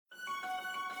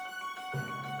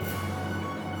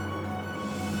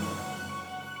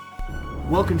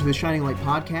Welcome to the Shining Light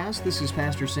Podcast. This is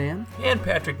Pastor Sam. And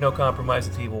Patrick No Compromise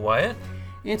with Evil Wyatt.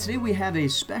 And today we have a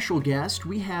special guest.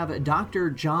 We have Dr.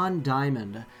 John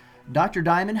Diamond. Dr.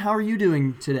 Diamond, how are you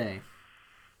doing today?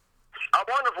 I'm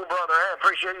wonderful, brother. I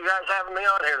appreciate you guys having me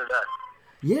on here today.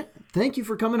 Yeah, thank you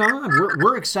for coming on.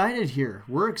 We're excited here.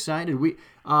 We're excited.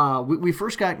 We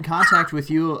first got in contact with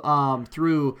you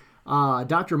through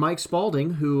Dr. Mike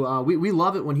Spalding, who we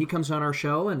love it when he comes on our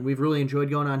show, and we've really enjoyed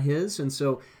going on his, and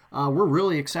so we're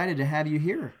really excited to have you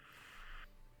here.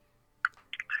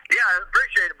 Yeah, I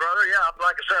appreciate it, brother. Yeah,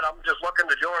 like I said, I'm just looking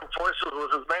to join forces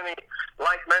with as many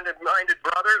like-minded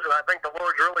brothers, and I think the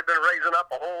Lord's really been raising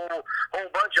up a whole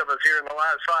bunch of us here in the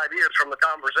last 5 years from the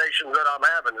conversations that I'm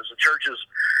having as the church has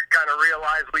kind of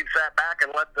realized we've sat back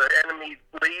and let the enemy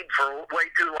lead for way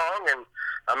too long. And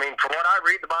I mean, from what I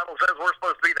read, the Bible says we're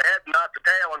supposed to be the head, not the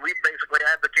tail, and we've basically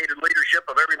advocated leadership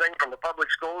of everything from the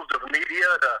public schools to the media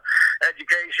to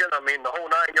education. I mean, the whole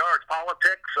 9 yards,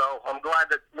 politics. So I'm glad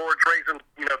that Lord's raising,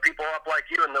 people up like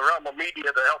you in the realm of media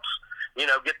that helps,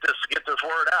 get this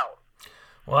word out.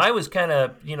 Well, I was kind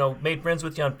of, made friends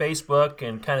with you on Facebook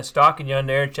and kind of stalking you on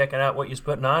there, checking out what you're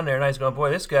putting on there, and I was going,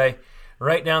 boy, this guy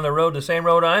right down the road, the same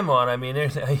road I'm on. I mean,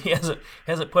 he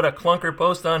hasn't put a clunker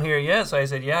post on here yet. So I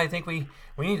said, yeah, I think we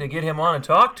need to get him on and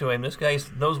talk to him. This guy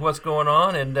knows what's going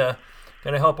on and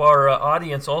going to help our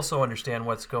audience also understand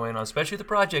what's going on, especially the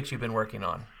projects you've been working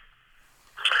on.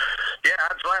 Yeah,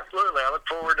 absolutely. I look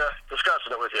forward to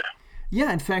discussing it with you.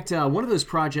 Yeah, in fact, one of those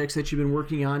projects that you've been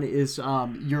working on is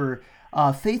your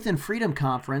Faith and Freedom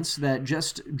Conference that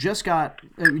just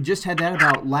had that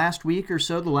about last week or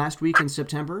so, the last week in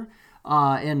September.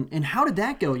 And how did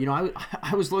that go?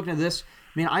 I was looking at this.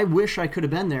 I mean, I wish I could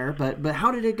have been there, but how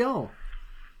did it go?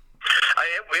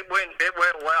 It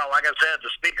went well. Like I said, the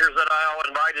speakers that I all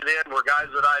invited in were guys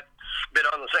that I'd been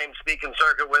on the same speaking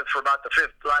circuit with for about the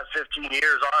last 15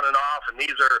 years on and off, and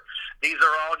these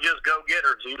are all just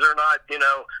go-getters. These are not,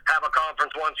 have a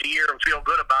conference once a year and feel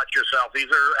good about yourself.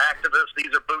 These are activists.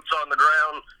 These are boots on the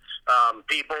ground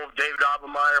people, David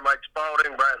Oppenmeyer, Mike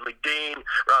Spalding, Bradley Dean,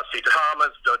 Rusty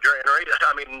Thomas,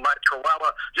 Mike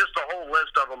Cruella, just a whole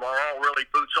list of them are all really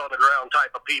boots on the ground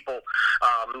type of people.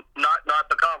 Not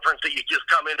the conference that you just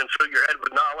come in and fill your head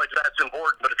with knowledge. That's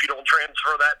important, but if you don't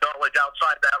transfer that knowledge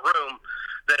outside that room,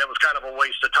 then it was kind of a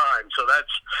waste of time. So that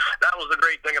was the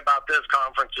great thing about this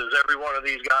conference is every one of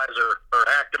these guys are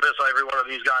activists. Every one of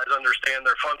these guys understand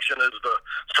their function as the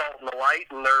salt and the light,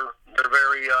 and they're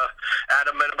very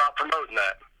adamant about promoting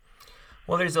that.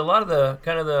 Well, there's a lot of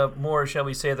the more, shall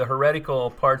we say, the heretical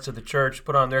parts of the church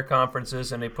put on their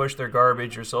conferences, and they push their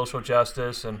garbage or social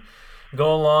justice and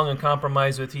go along and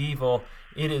compromise with evil.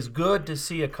 It is good to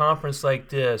see a conference like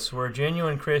this where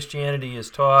genuine Christianity is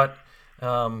taught,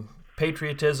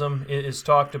 patriotism is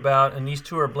talked about, and these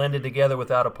two are blended together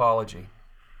without apology.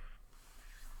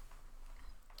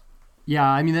 Yeah,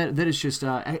 I mean that is just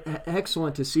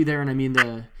excellent to see there, and I mean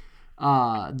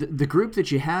the group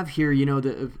that you have here,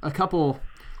 a couple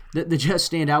that just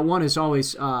stand out. One is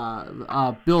always Bill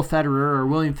Federer or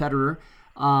William Federer.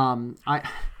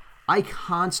 I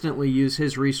constantly use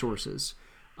his resources.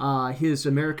 His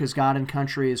America's God and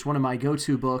Country is one of my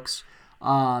go-to books.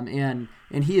 And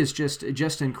he is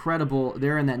just incredible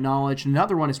there in that knowledge.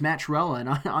 Another one is Matt Trewhella, and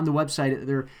on the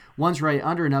website, one's right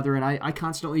under another, and I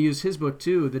constantly use his book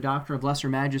too, The Doctrine of Lesser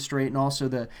Magistrate, and also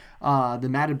the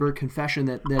Mattenberg Confession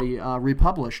that he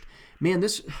republished.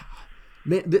 This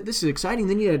is exciting.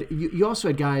 Then you also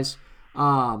had guys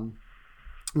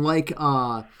like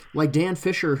Dan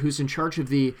Fisher, who's in charge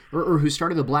of or who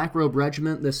started the Black Robe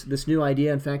Regiment. This new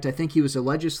idea. In fact, I think he was a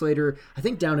legislator. I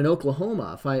think down in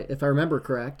Oklahoma, if I remember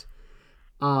correct.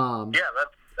 Yeah,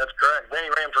 that's correct. Then he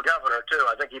ran for governor too.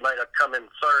 I think he might have come in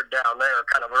third down there,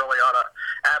 kind of early on a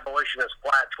abolitionist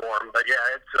platform. But yeah,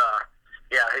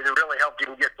 it really helped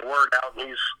him get the word out, and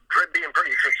he's being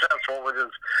pretty successful with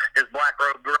his Black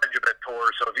Robe Regiment tour.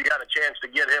 So if you got a chance to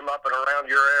get him up and around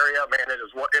your area, man, it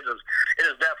is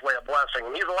definitely a blessing.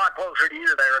 And he's a lot closer to you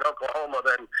there in Oklahoma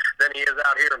than he is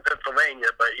out here in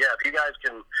Pennsylvania. But yeah, if you guys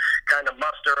can kind of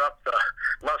muster up the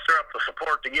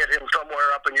support to get him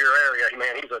somewhere up in your area,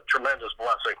 man, he's a tremendous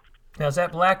blessing. Now, is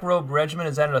that Black Robe Regiment,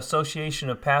 is that an association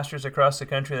of pastors across the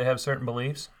country that have certain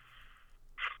beliefs?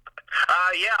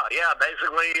 Yeah,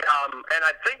 basically, and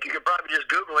I think you could probably just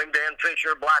Google him, Dan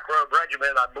Fisher, Black Robe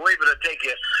Regiment. I believe it'll take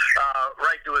you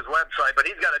right to his website, but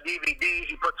he's got a DVD.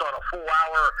 He puts on a full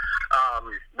hour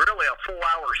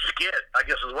skit, I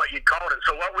guess is what you'd call it.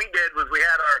 So what we did was we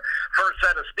had our first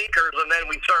set of speakers, and then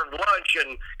we served lunch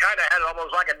and kind of had it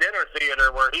almost like a dinner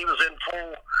theater where he was in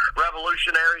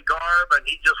revolutionary garb, and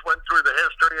he just went through the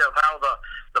history of how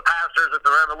the pastors at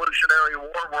the Revolutionary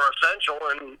War were essential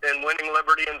in winning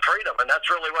liberty and freedom, and that's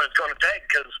really what it's going to take.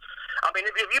 Because I mean,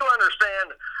 if you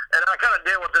understand, and I kind of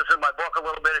deal with this in my book a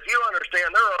little bit, if you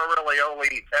understand there are really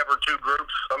only ever two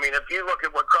groups. I mean, if you look at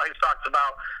what Christ talks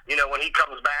about, when he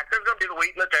comes back, there's going to be the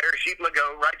wheat and the tare, sheep and the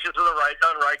goat, righteous and the right,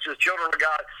 unrighteous, children of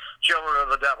God, children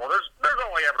of the devil. There's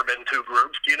only ever been two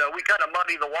groups. We kind of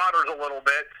muddy the waters a little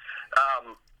bit.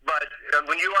 But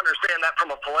when you understand that from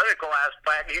a political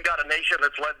aspect, you got a nation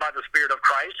that's led by the Spirit of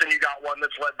Christ, and you got one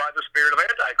that's led by the Spirit of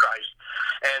Antichrist.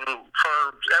 And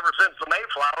ever since the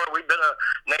Mayflower, we've been a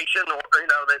nation,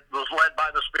 that was led by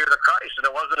the Spirit of Christ. And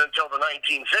it wasn't until the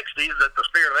 1960s that the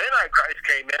Spirit of Antichrist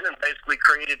came in and basically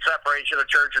created separation of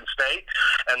church and state.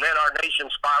 And then our nation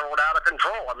spiraled out of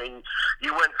control. I mean,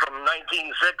 you went from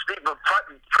pre-1960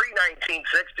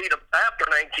 to after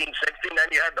 1960, and then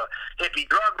you had the hippie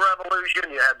drug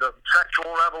revolution, you had the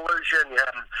sexual revolution, you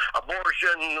had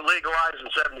abortion legalized in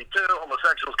 72,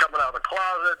 homosexuals coming out of the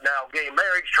closet, now gay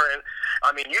marriage trend.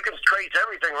 I mean, you can trace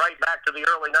everything right back to the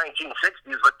early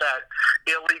 1960s with that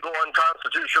illegal,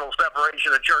 unconstitutional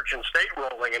separation of church and state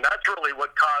ruling, and that's really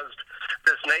what caused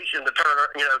this nation to turn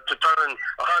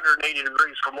 180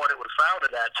 degrees from what it was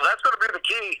founded at. So that's going to be the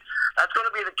key. That's going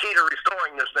to be the key to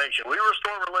restoring this nation. We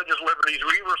restore religious liberties.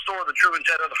 We restore the true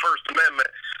intent of the First Amendment.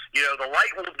 The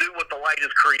light will do what the light is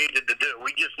created to do.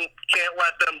 We just can't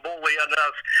let them bully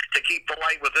enough to keep the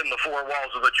light within the four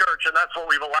walls of the church, and that's what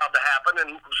we've allowed to happen,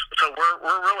 and so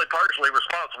we're really partially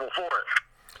responsible for it.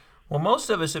 Well, most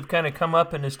of us have kind of come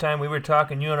up in this time. We were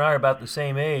talking, you and I are about the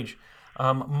same age.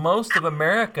 Most of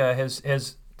America has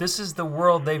this is the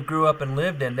world they've grew up and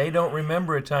lived in. They don't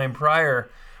remember a time prior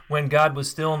when God was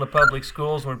still in the public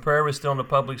schools, when prayer was still in the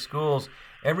public schools.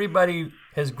 Everybody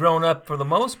has grown up, for the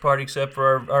most part, except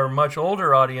for our much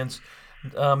older audience,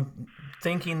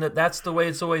 thinking that that's the way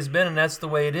it's always been and that's the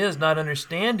way it is, not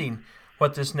understanding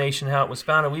what this nation, how it was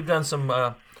founded. We've done some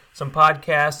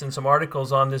podcasts and some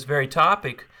articles on this very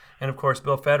topic, and of course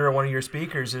Bill Federer, one of your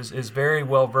speakers, is very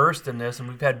well versed in this, and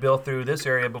we've had Bill through this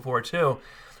area before too.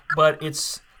 But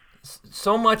it's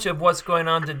so much of what's going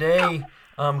on today.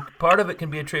 Part of it can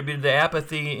be attributed to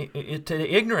apathy, to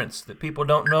ignorance, that people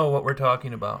don't know what we're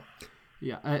talking about.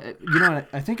 Yeah,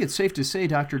 I think it's safe to say,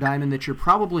 Dr. Diamond, that you're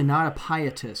probably not a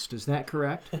pietist. Is that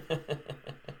correct? That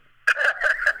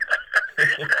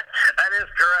is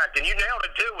correct, and you nailed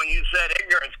it too when you said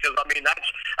ignorance. Because I mean,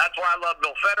 that's why I love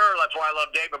Bill Federer. That's why I love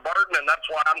David Barton, and that's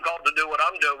why I'm called to do what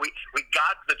I'm doing.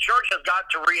 The church has got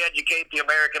to re-educate the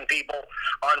American people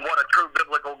on what a true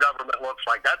biblical government looks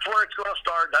like. That's where it's going to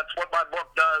start. That's what my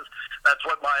book does. That's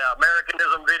what my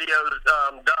Americanism video's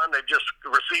done. They've just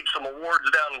received some awards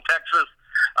down in Texas.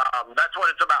 That's what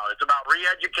it's about. It's about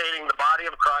re-educating the body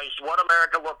of Christ, what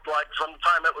America looked like from the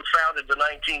time it was founded to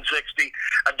 1960,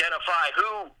 identify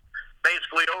who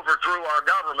basically overthrew our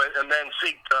government, and then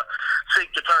seek to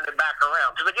turn it back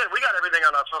around. Because again, we got everything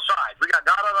on our side. We got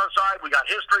God on our side. We got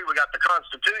history. We got the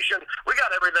Constitution. We got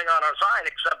everything on our side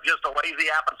except just a lazy,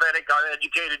 apathetic,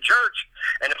 uneducated church.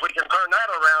 And if we can turn that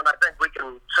around, I think we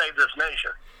can save this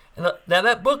nation. Now,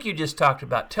 that book you just talked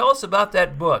about, tell us about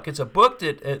that book. It's a book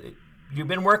that you've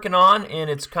been working on, and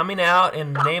it's coming out,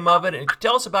 and the name of it.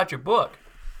 Tell us about your book.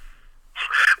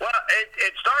 Well,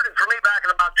 it started for me back in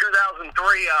about 2003.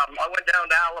 I went down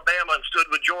to Alabama and stood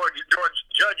with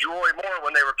Judge Roy Moore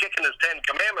when they were kicking his 10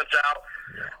 Commandments out.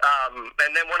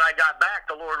 And then when I got back,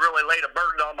 the Lord really laid a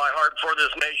burden on my heart for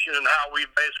this nation and how we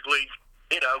basically,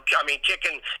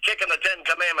 kicking the 10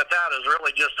 Commandments out is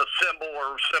really just a symbol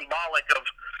or symbolic of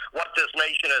what this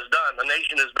nation has done. The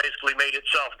nation has basically made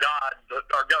itself God.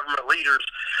 Our government leaders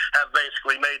have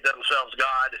basically made themselves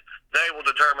God. They will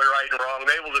determine right and wrong.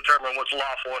 They will determine what's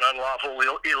lawful and unlawful,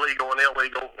 illegal and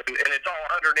illegal. And it's all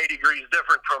 180 degrees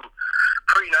different from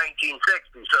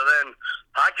pre-1960. So then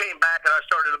I came back and I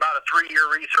started about a 3-year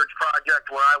research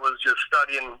project where I was just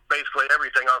studying basically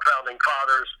everything our founding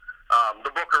fathers.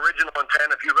 The book Original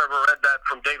Intent, if you've ever read that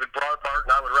from David Barton,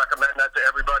 I would recommend that to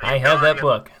everybody. I have that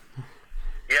book.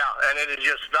 Yeah, and it is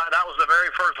just, that was the very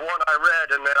first one I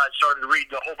read, and then I started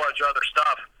reading a whole bunch of other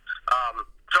stuff.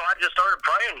 So I just started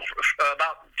praying for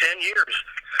about 10 years,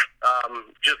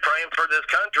 just praying for this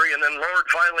country, and then Lord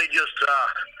finally just,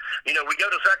 we go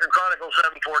to 2 Chronicles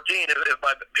 7:14, if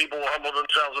my people will humble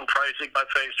themselves and pray, seek my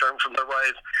face, turn from their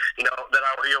ways, that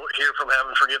I will hear from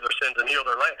heaven, forgive their sins, and heal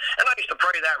their land. And I used to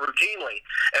pray that routinely.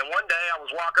 And one day I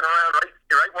was walking around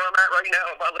right where I'm at right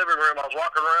now in my living room. I was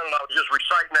walking around and I was just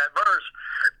reciting that verse.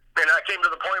 And I came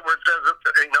to the point where it says,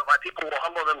 my people will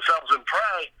humble themselves and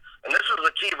pray. And this is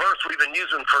the key verse we've been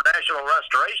using for national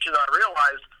restoration. I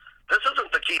realized this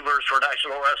isn't the key verse for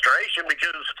national restoration,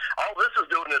 because all this is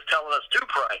doing is telling us to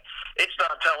pray. It's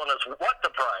not telling us what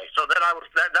to pray. So then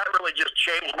that really just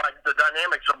changed the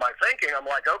dynamics of my thinking. I'm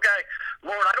like, okay,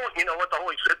 Lord, I don't, what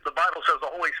the Bible says the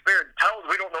Holy Spirit tells.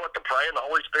 We don't know what to pray, and the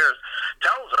Holy Spirit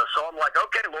tells us. So I'm like,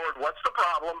 okay, Lord, what's the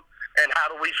problem? And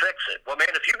how do we fix it? Well, man,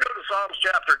 if you go to Psalms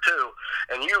chapter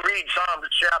 2 and you read Psalms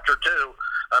chapter 2,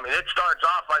 I mean, it starts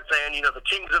off by saying, the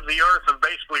kings of the earth have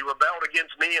basically rebelled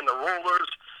against me, and the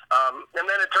rulers. And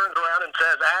then it turns around and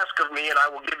says, ask of me, and I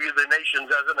will give you the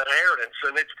nations as an inheritance.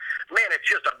 And it's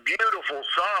just a beautiful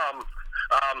psalm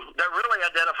that really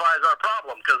identifies our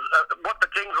problem, because what the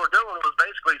kings were doing was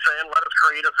basically saying, let us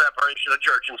create a separation of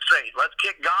church and state. Let's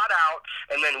kick God out,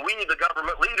 and then we, the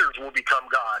government leaders, will become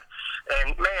God.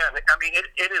 And, man, I mean,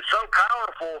 it is so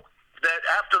powerful that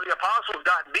after the apostles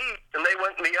got beat and they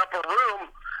went in the upper room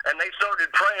and they started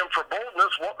praying for boldness,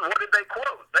 what did they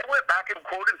quote? They went back and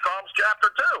quoted Psalms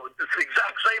chapter 2. It's the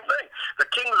exact same thing. The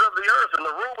kings of the earth and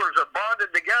the rulers are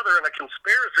bonded together in a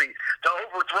conspiracy to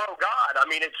overthrow God. I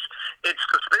mean, it's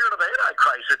the spirit of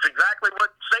Antichrist. It's exactly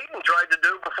what Satan tried to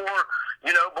do before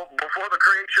the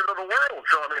creation of the world.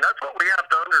 So, I mean, that's what we have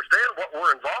to understand, what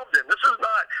we're involved in. This is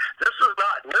not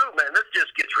new, man. This just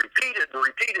gets repeated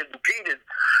throughout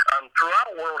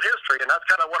world history, and that's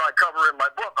kind of what I cover in my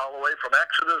book, all the way from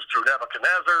Exodus through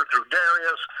Nebuchadnezzar, through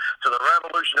Darius, to the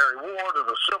Revolutionary War, to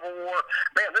the Civil War.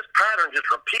 Man, this pattern just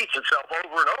repeats itself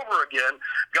over and over again.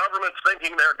 Governments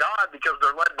thinking they're God because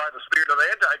they're led by the spirit of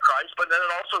Antichrist, but then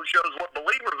it also shows what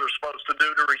believers are supposed to do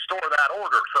to restore that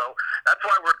order. So that's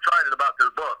why we're excited about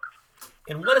this book.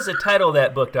 And what is the title of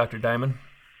that book, Dr. Diamond?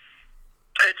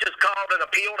 It's just called An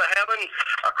Appeal to Heaven,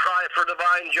 A Cry for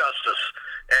Divine Justice.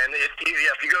 And if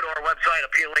you go to our website,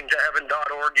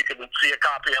 appealingtoheaven.org, you can see a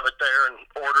copy of it there and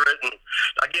order it. And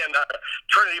again,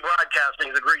 Trinity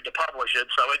Broadcasting has agreed to publish it,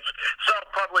 so it's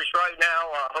self-published right now.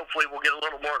 Hopefully we'll get a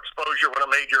little more exposure when a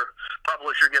major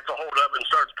publisher gets a hold of it and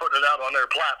starts putting it out on their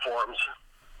platforms.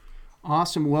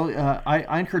 Awesome. Well,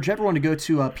 I encourage everyone to go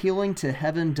to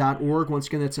appealingtoheaven.org. Once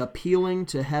again, that's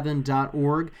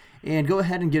appealingtoheaven.org. And go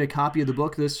ahead and get a copy of the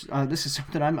book. This is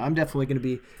something I'm definitely going to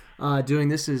be doing.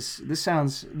 This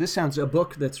sounds a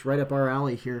book that's right up our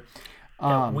alley here.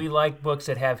 We like books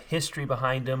that have history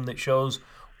behind them, that shows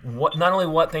not only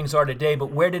what things are today,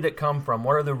 but where did it come from?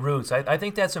 What are the roots? I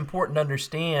think that's important to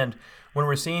understand when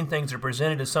we're seeing things that are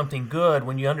presented as something good.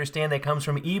 When you understand that comes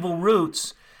from evil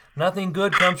roots, nothing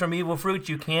good comes from evil fruits.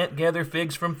 You can't gather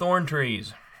figs from thorn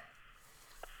trees.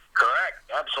 Correct.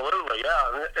 Absolutely.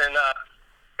 Yeah.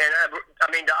 And I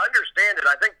mean, to understand it,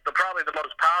 I think probably the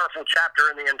most powerful chapter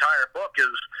in the entire book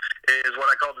is what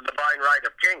I call the divine right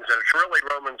of kings, and it's really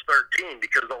Romans 13,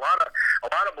 because a lot of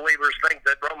believers think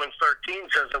that Romans 13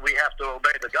 says that we have to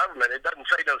obey the government. It doesn't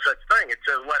say no such thing. It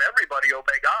says let everybody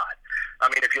obey God. I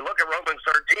mean, if you look at Romans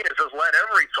 13, it says let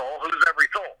every soul. Who's every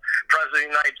soul? President of the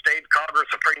United States, Congress,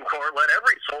 Supreme Court, let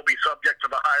every soul be subject to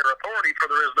the higher authority, for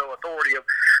there is no authority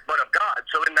but of God.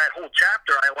 So in that whole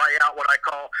chapter, I lay out what I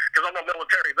call, because I'm a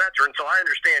military veteran, so I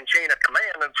understand chain of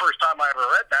command, and the first time I ever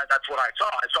read that, that's what I saw.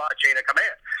 I saw a chain of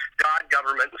command: God,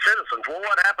 government, and citizens. Well,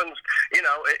 what happens,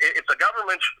 if the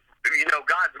government's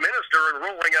God's minister and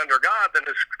ruling under God, then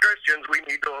as Christians we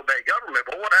need to obey government.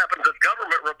 But what happens if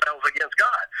government rebels against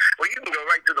God? Well, you can go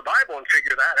right to the Bible and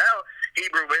figure that out.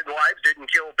 Hebrew midwives didn't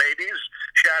kill babies.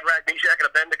 Shadrach, Meshach, and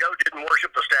Abednego didn't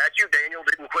worship the statue. Daniel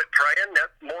didn't quit praying.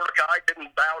 Mordecai didn't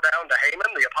bow down to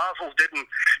Haman. The apostles didn't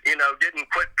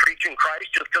quit preaching Christ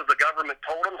just because the government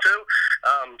told them to.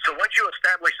 So once you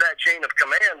establish that chain of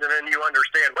command, and then you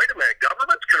understand, wait a minute,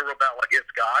 government's going to rebel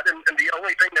against God, and the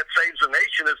only thing that saves the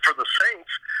nation is for the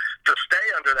saints to stay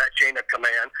under that chain of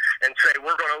command and say,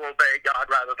 we're going to obey God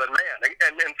rather than man.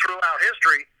 And throughout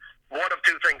history, one of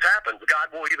two things happens.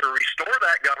 God will either restore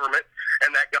that government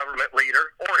and that government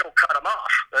leader, or he'll cut them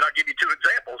off. And I'll give you two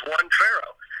examples. One,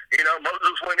 Pharaoh.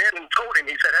 Moses went in and told him,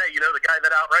 he said, hey, the guy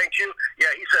that outranks you? Yeah,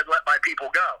 he said, let my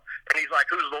people go. And he's like,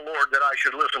 who's the Lord that I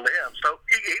should listen to him? So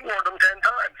he warned him 10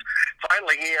 times.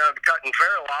 Finally, he ended up cutting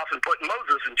Pharaoh off and putting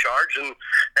Moses in charge, and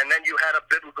then you had a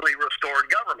biblically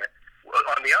restored government.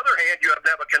 On the other hand, you have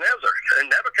Nebuchadnezzar. And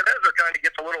Nebuchadnezzar kind of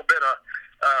gets a little bit of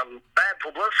bad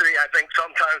publicity, I think,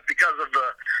 sometimes because of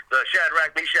the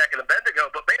Shadrach, Meshach, and Abednego.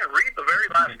 But man, read the very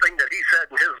last thing that he said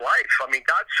in his life. I mean,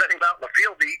 God sent him out in the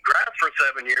field to eat grass for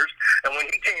 7 years, and when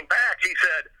he came back, he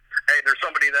said, hey, there's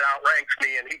somebody that outranks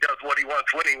me, and he does what he wants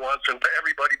when he wants, and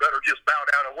everybody better just bow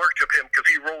down and worship him because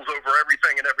he rules over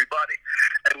everything and everybody.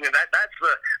 And that's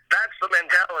the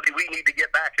mentality we need to get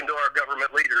back into our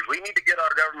government leaders. We need to get our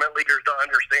government leaders to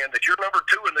understand that you're number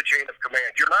 2 in the chain of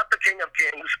command. You're not the King of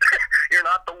Kings. You're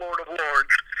not the Lord of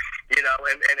Lords.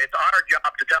 And it's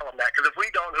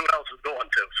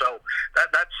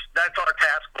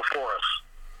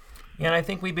I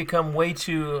think we become way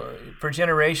too, for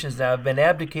generations now, have been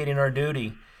abdicating our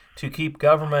duty to keep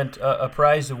government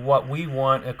apprised of what we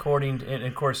want according to,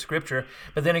 in course, Scripture.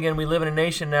 But then again, we live in a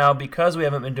nation now, because we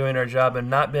haven't been doing our job and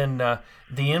not been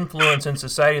the influence in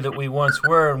society that we once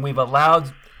were, and we've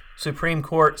allowed Supreme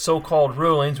Court so-called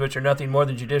rulings, which are nothing more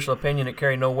than judicial opinion that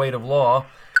carry no weight of law.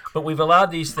 But we've allowed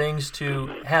these things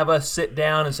to have us sit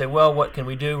down and say, well, what can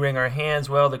we do? Wring our hands.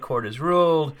 Well, the court has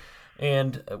ruled.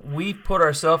 And we put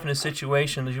ourselves in a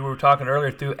situation, as you were talking earlier,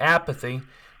 through apathy,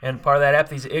 and part of that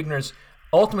apathy is ignorance.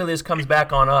 Ultimately, this comes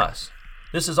back on us.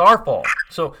 This is our fault.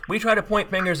 So we try to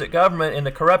point fingers at government and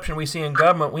the corruption we see in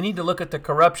government. We need to look at the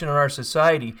corruption in our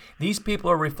society. These people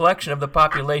are a reflection of the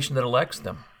population that elects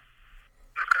them.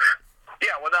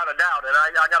 Yeah, without a doubt. And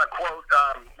I got a quote.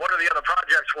 One of the other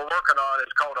projects we're working on is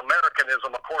called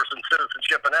Americanism, A Course in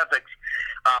Citizenship and Ethics.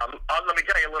 Let me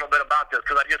tell you a little bit about this,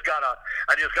 because I just got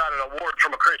an award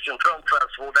from a Christian film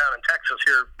festival down in Texas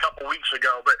here a couple weeks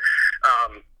ago. But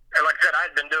and like I said, I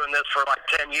had been doing this for like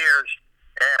 10 years.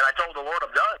 And I told the Lord,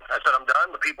 I'm done. I said, I'm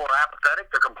done. The people are apathetic.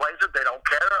 They're complacent. They don't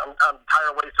care. I'm tired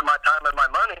of wasting my time and my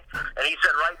money. And he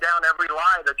said, write down every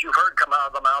lie that you've heard come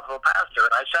out of the mouth of a pastor.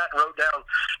 And I sat and wrote down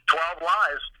 12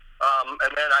 lies.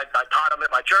 And then I taught them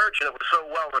at my church, and it was so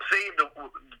well received. The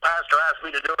pastor asked me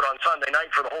to do it on Sunday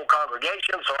night for the whole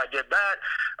congregation, so I did that.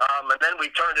 And then we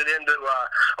turned it into,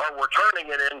 we're turning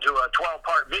it into a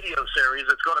 12-part video series.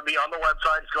 It's going to be on the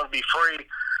website. It's going to be free.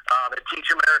 At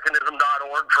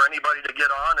teachamericanism.org for anybody to get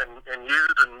on and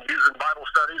use in Bible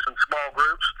studies and small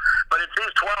groups. But it's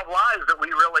these 12 lies that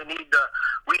we really need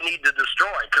to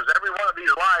destroy, because every one of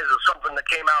these lies is something that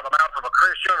came out of the mouth of a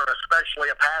Christian, or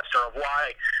especially a pastor, of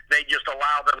why they just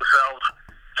allow themselves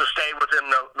to stay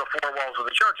within the four walls of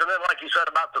the church. And then, like you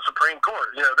said about the Supreme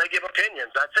Court, they give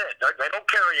opinions. That's it. They don't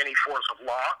carry any force of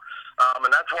law,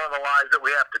 and that's one of the lies that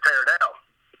we have to tear down.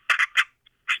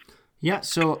 Yeah,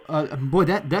 so boy,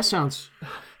 that sounds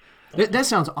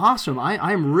awesome.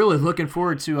 I'm really looking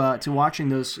forward to watching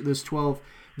those 12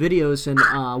 videos. And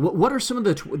what are some of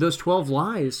those 12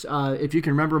 lies? If you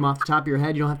can remember them off the top of your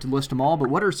head, you don't have to list them all. But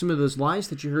what are some of those lies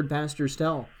that you heard pastors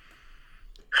tell?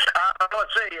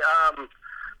 Let's see.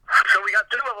 So we got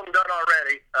 2 of them done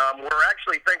already. We're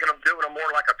actually thinking of doing them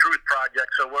more like a truth project.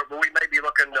 So we may be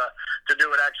looking to do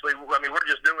it actually. I mean, we're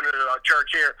just doing it at our church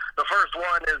here. The first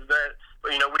one is that,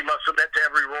 we must submit to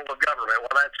every rule of government.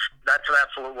 Well, that's an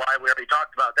absolute lie. We already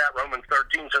talked about that. Romans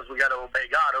 13 says we got to obey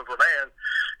God over man.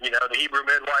 The Hebrew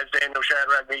midwives, Daniel,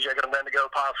 Shadrach, Meshach, and Abednego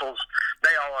apostles,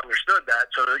 they all understood that.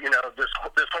 So, this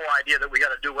whole idea that we got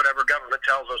to do whatever government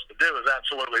tells us to do is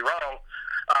absolutely wrong.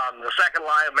 The second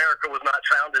lie, America was not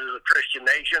founded as a Christian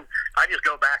nation. I just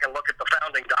go back and look at the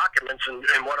founding documents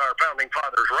and what our founding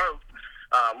fathers wrote,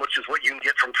 which is what you can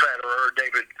get from Federer or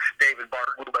David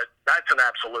Barton, but that's an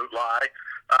absolute lie.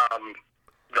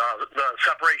 The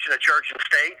separation of church and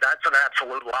state, that's an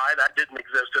absolute lie. That didn't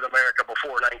exist in America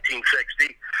before 1960.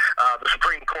 The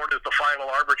Supreme Court is the final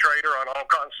arbitrator on all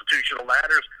constitutional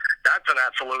matters. That's an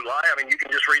absolute lie. I mean, you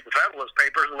can just read the Federalist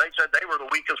Papers, and they said they were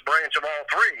the weakest branch of all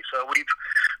three. So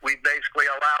we've basically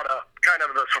allowed a kind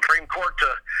of the Supreme Court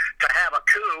to have a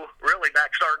coup, really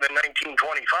back starting in 1925,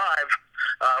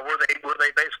 where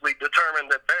they basically determined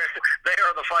that they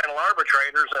are the final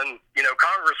arbitrators, and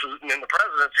Congress and the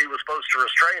presidency was supposed to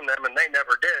restrain them, and they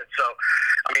never did. So,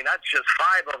 I mean, that's just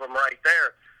 5 of them right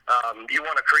there. You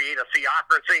want to create a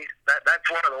theocracy? That's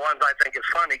one of the ones I think is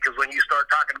funny, because when you start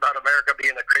talking about America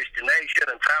being a Christian nation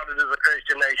and founded as a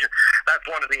Christian nation, that's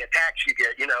one of the attacks you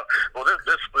get. Well, this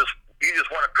you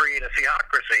just want to create a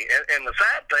theocracy. And the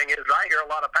sad thing is, I hear a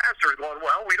lot of pastors going,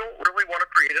 well, we don't really want to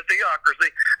create a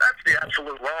theocracy. That's the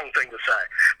absolute wrong thing to say.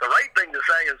 The right thing to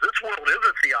say is this world is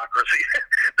a theocracy.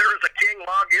 There is a king,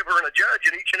 lawgiver, and a judge,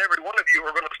 and each and every one of you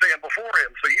are going to stand before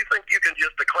him. So you think you can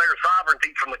just declare sovereignty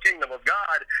from the kingdom of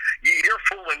God? You're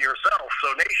fooling yourself.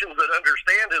 So nations that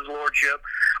understand his lordship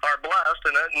are blessed,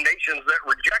 and nations that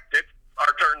reject it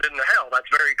are turned into hell. That's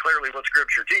very clearly what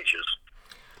Scripture teaches.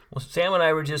 Well, Sam and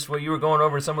I were just, you were going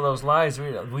over some of those lies.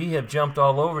 We have jumped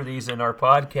all over these in our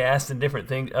podcast and different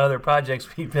things, other projects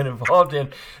we've been involved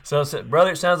in. So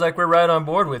brother, it sounds like we're right on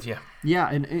board with you.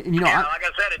 Yeah, and like I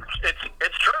said,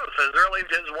 it's truth. It really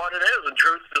is what it is, and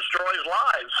truth destroys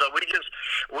lies. So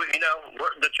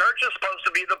the church is supposed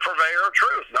to be the purveyor of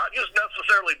truth, not just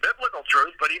necessarily biblical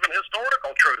truth, but even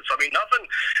historical truths. I mean, nothing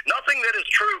that is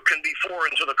true can be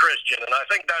foreign to the Christian, and I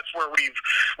think that's where we've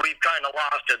kind of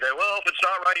lost it. That, well, if it's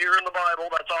not right here in the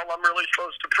Bible, that's all I'm really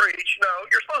supposed to preach. No,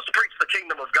 you're supposed to preach the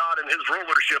kingdom of God and his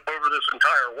rulership over this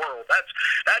entire world.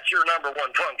 That's your number one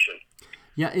function.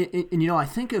 Yeah, and I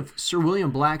think of Sir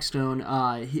William Blackstone,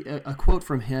 a quote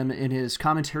from him in his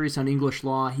commentaries on English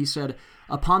law. He said,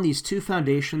 "Upon these two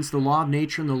foundations, the law of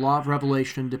nature and the law of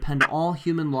revelation, depend all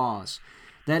human laws.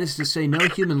 That is to say, no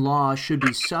human law should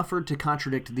be suffered to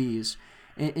contradict these."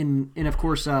 And of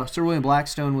course, Sir William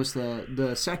Blackstone was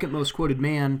the second most quoted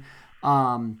man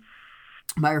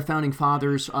by our founding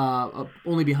fathers,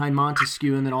 only behind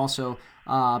Montesquieu, and then also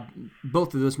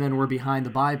both of those men were behind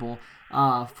the Bible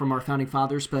from our founding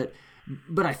fathers. But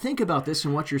I think about this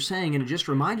and what you're saying, and it just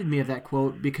reminded me of that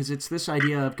quote, because it's this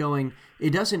idea of going, it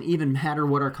doesn't even matter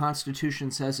what our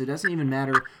Constitution says. It doesn't even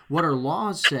matter what our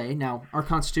laws say. Now, our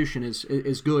Constitution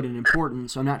is good and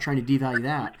important, so I'm not trying to devalue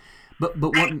that. But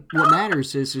what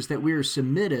matters is that we are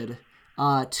submitted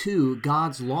to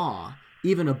God's law,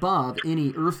 even above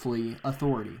any earthly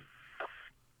authority.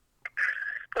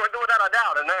 Well, without a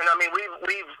doubt, and then I mean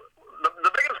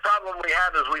the biggest problem we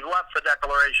have is we've left the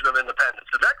Declaration of Independence.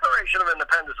 The Declaration of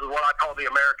Independence is what I call the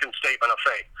American Statement of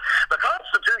Faith. The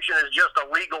Constitution is just a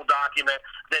legal document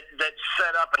that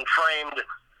set up and framed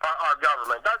our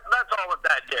government. That's all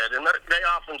that did. And they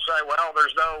often say, well,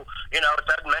 there's no, it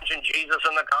doesn't mention Jesus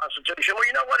in the Constitution. Well,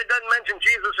 you know what? It doesn't mention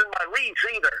Jesus in my lease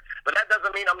either. But that doesn't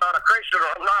mean I'm not a Christian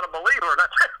or I'm not a believer.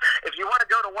 If you want to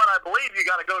go to what I believe, you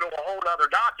got to go to a whole other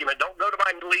document. Don't go to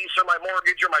my lease or my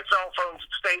mortgage or my cell phone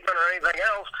statement or anything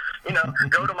else.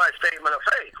 Go to my statement of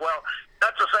faith. Well,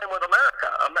 that's the same with America.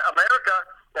 America,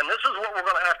 and this is what we're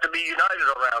going to have to be united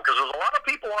around, because there's a lot of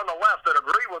people on the left that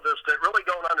agree with us that really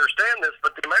don't understand this,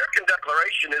 but the American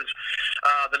Declaration is,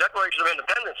 the Declaration of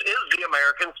Independence is the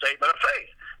American Statement of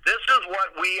Faith. This is what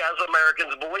we as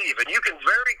Americans believe, and you can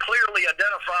very clearly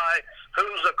identify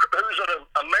who's an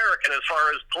American as far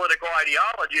as political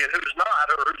ideology and who's not,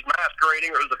 or who's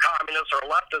masquerading, or who's a communist or a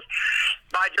leftist,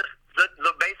 by just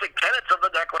the basic tenets of the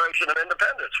Declaration of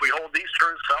Independence. We hold these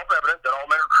truths self-evident, that all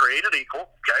men are created equal.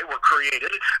 Okay, we're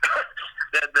created.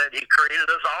 that he created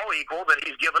us all equal, that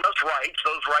he's given us rights.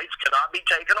 Those rights cannot be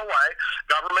taken away.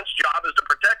 Government's job is to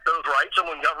protect those rights,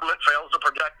 and when government fails to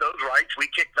protect those rights, we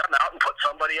kick them out and put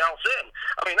somebody else in.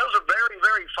 I mean, those are very,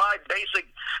 very five basic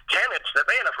tenets that,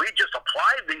 man, if we just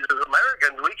applied these as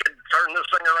Americans, we could turn this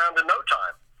thing around in no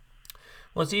time.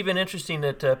 Well, it's even interesting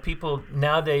that people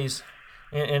nowadays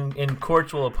in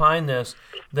courts will opine this,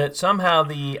 that somehow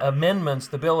the amendments,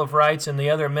 the Bill of Rights and the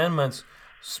other amendments,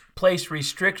 place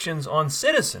restrictions on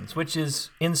citizens, which is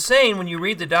insane when you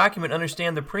read the document,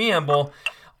 understand the preamble.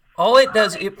 All it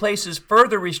does, it places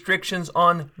further restrictions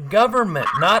on government,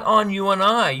 not on you and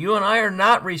I. You and I are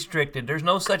not restricted. There's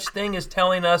no such thing as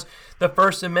telling us the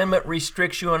First Amendment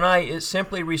restricts you and I. It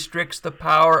simply restricts the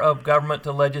power of government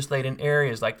to legislate in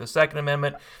areas like the Second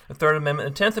Amendment, the Third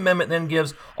Amendment. The 10th Amendment then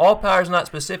gives all powers not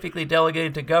specifically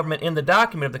delegated to government in the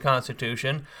document of the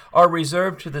Constitution are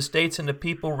reserved to the states and the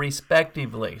people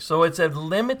respectively. So it's a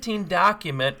limiting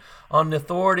document on the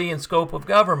authority and scope of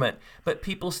government, but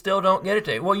people still don't get it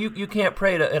today. Well, you can't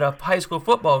pray at a high school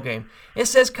football game. It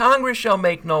says Congress shall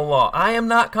make no law. I am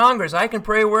not Congress. I can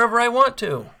pray wherever I want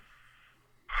to.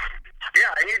 Yeah,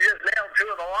 and you just nailed two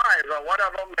of the lines. One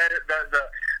of them,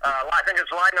 I think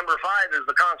it's line number 5, is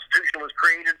the Constitution was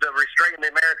created to restrain the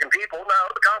American people. No,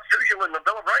 the Constitution and the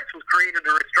Bill of Rights was created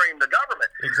to restrain the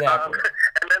government. Exactly.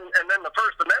 And then the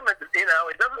First Amendment,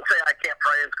 it doesn't say I can't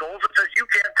pray in schools. It says you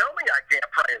can't tell me I can't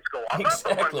pray in school. I'm not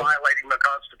the one violating the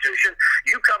Constitution.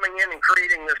 You coming in and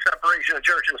creating this separation of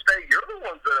church and state, you're the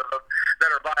ones that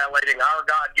are violating our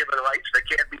God-given rights that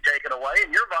can't be taken away,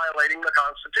 and you're violating the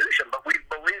Constitution. But we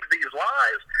believe these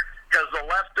lies because the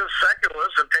leftist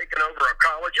secularists have taken over our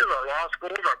colleges, our law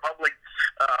schools, our public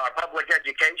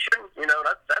education.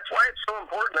 That's why it's so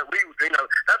important that we,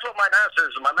 that's what my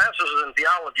master's is in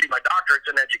theology, my doctorate's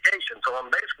in education. So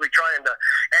I'm basically trying to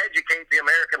educate the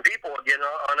American people again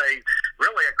on a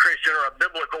Christian or a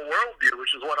biblical worldview,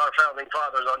 which is what our founding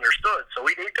fathers understood. So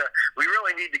we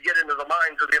really need to get into the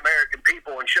minds of the American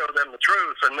people and show them the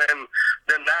truth, and then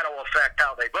that'll affect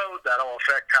how they vote, that'll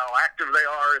affect how active they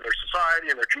are in their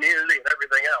society and their community and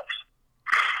everything else.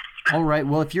 All right.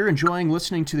 Well, if you're enjoying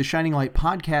listening to the Shining Light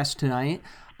podcast tonight,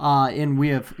 and we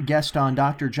have guest on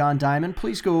Dr. John Diamond,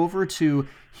 please go over to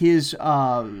his the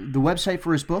website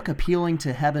for his book,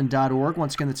 appealingtoheaven.org.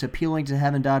 Once again, that's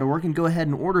appealingtoheaven.org, and go ahead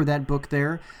and order that book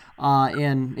there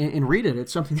and read it.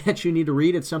 It's something that you need to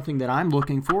read. It's something that I'm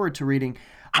looking forward to reading.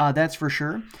 That's for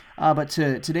sure. But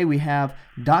today we have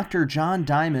Dr. John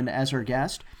Diamond as our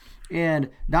guest. And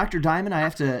Dr. Diamond, I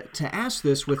have to ask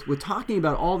this with talking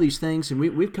about all these things, and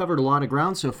we've covered a lot of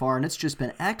ground so far, and it's just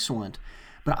been excellent.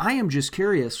 But I am just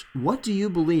curious, what do you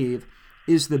believe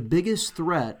is the biggest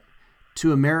threat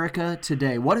to America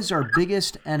today? What is our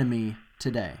biggest enemy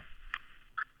today?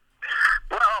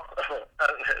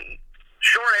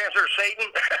 answer is Satan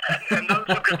and those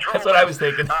who control. That's what I was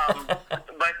thinking.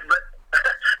 But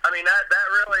I mean that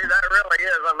really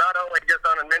is not only just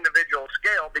on an individual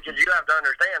scale, because you have to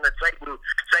understand that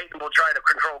Satan will try to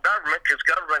control government, because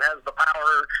government has the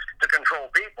power to control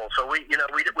people. So we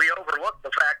overlook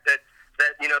the fact that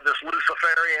this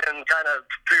Luciferian kind of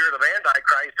spirit of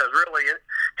Antichrist has really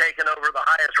taken over the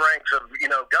highest ranks of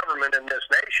government in this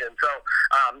nation. So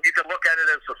you can look at it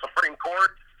as the Supreme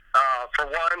Court. For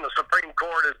one, the Supreme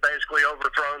Court has basically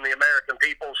overthrown the American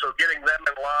people, so getting them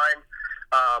in line.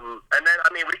 And then, I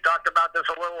mean, we talked about this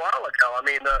a little while ago. I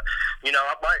mean, I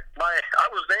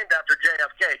was named after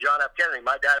JFK, John F. Kennedy.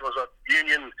 My dad was a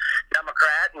Union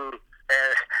Democrat, and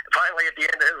finally, at the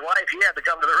end of his life, he had to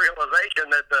come to the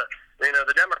realization that the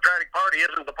Democratic Party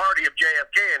isn't the party of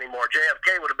JFK anymore.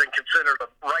 JFK would have been considered a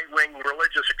right-wing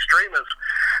religious extremist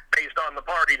based on the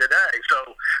party today. So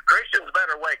Christians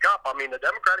better wake up. I mean, the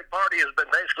Democratic Party has been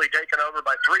basically taken over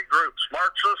by three groups: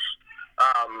 Marxists,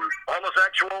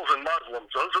 homosexuals, and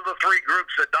Muslims. Those are the three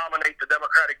groups that dominate the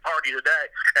Democratic Party today,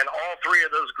 and all three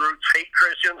of those groups hate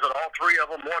Christians, and all three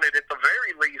of them wanted, at the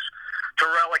very least, to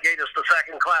relegate us to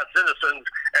second-class citizens,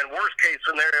 and worst-case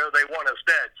scenario, they want us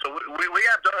dead. So we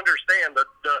have to understand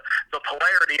the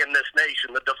polarity in this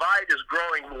nation. The divide is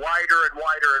growing wider and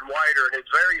wider and wider, and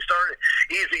it's very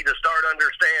easy to start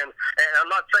understand. And I'm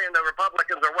not saying the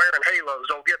Republicans are wearing halos,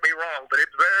 don't get me wrong, but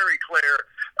it's very clear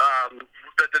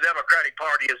that the Democratic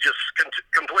Party is just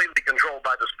completely controlled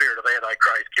by the spirit of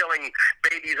Antichrist, killing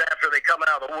babies after they come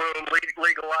out of the womb,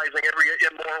 legalizing every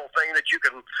immoral thing that you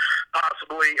can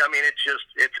possibly. I mean, it's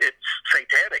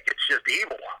satanic. It's just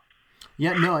evil.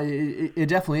 Yeah, no, it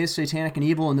definitely is satanic and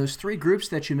evil. And those three groups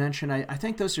that you mentioned, I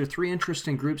think those are three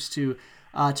interesting groups to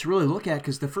really look at,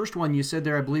 because the first one you said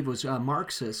there, I believe, was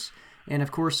Marxists. And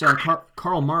of course,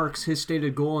 Karl Marx, his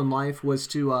stated goal in life was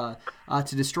to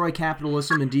destroy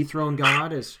capitalism and dethrone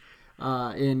God. So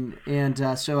I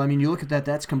mean, you look at that;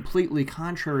 that's completely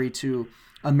contrary to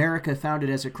America, founded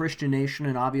as a Christian nation,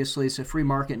 and obviously it's a free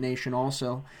market nation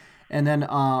also. And then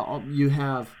you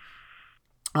have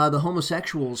the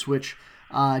homosexuals, which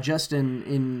I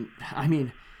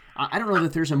mean, I don't know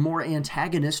that there's a more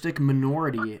antagonistic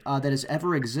minority that has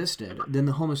ever existed than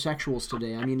the homosexuals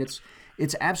today. I mean,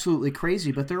 it's absolutely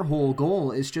crazy, but their whole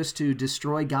goal is just to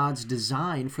destroy God's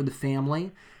design for the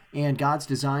family and God's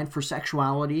design for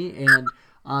sexuality, and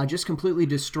just completely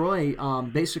destroy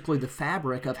basically the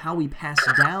fabric of how we pass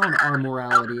down our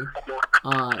morality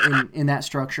in that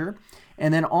structure.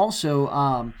 And then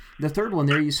also, the third one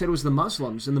there, you said was the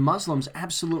Muslims. And the Muslims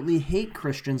absolutely hate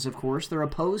Christians, of course. They're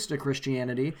opposed to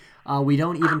Christianity. We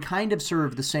don't even kind of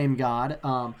serve the same God,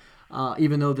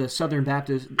 even though the Southern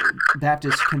Baptist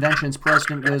Convention's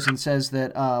president goes and says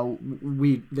that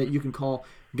that you can call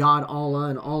God Allah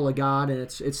and Allah God,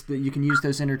 and you can use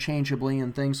those interchangeably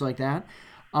and things like that.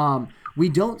 We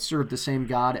don't serve the same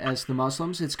God as the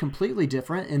Muslims. It's completely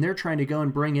different, and they're trying to go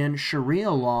and bring in Sharia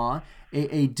law,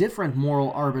 a different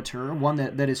moral arbiter, one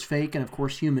that is fake and, of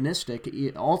course, humanistic,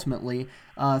 ultimately,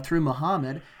 through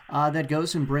Muhammad, that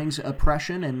goes and brings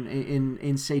oppression and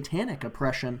in satanic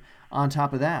oppression on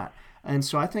top of that. And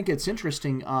so I think it's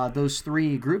interesting, those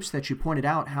three groups that you pointed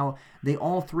out, how they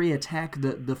all three attack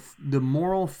the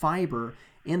moral fiber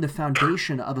and the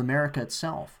foundation of America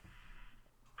itself.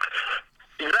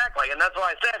 Exactly, and that's what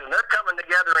I said, and they're coming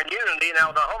together in unity. Now,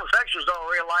 the homosexuals don't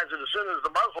realize that as soon as the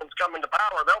Muslims come into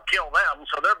power, they'll kill them.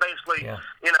 So they're basically,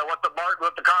 what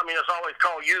the communists always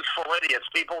call useful idiots,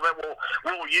 people that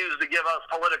will use to give us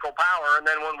political power. And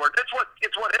then when it's what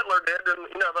Hitler did in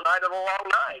the Night of the Long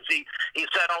Knives. He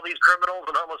set all these criminals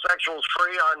and homosexuals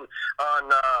free on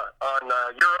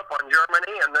Europe, on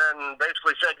Germany, and then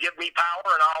basically said, "Give me power,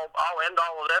 and I'll end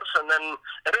all of this." And then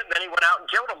he went out and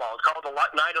killed them all. It's called the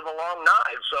Night of the Long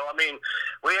Knives. So I mean,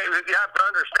 we have to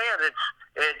understand it's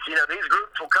these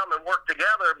groups will come and work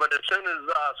together, but as soon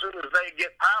as they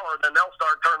get power, then they'll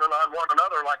start turning on one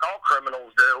another like all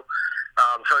criminals do.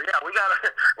 So yeah, we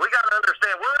gotta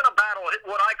understand we're in a battle.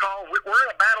 We're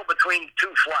in a battle between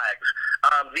two flags.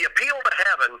 The appeal to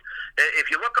heaven. If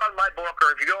you look on my book,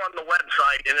 or if you go on the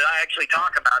website, and I actually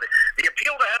talk about it, the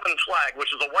appeal to heaven flag,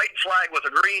 which is a white flag with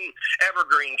a green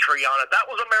evergreen tree on it, that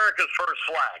was America's first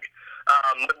flag.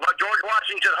 George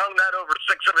Washington hung that over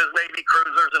 6 of his Navy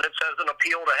cruisers, and it says an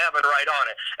appeal to heaven right on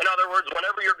it. In other words,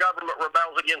 whenever your government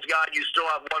rebels against God, you still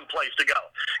have one place to go.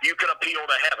 You can appeal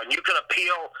to heaven. You can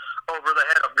appeal over the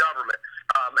head of government.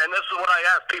 And this is what I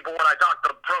ask people when I talk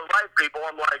to pro-life people.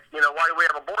 I'm like, why do we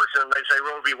have abortion? And they say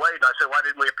Roe v. Wade. And I say, why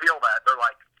didn't we appeal that? They're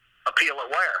like, appeal it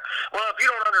where? Well, if you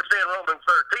don't understand Romans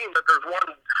 13, that there's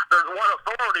one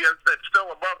authority that's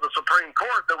still above the Supreme Supreme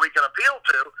Court that we can appeal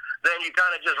to, then you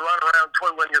kind of just run around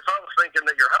twiddling your thumbs thinking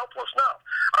that you're helpless. No.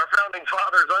 Our founding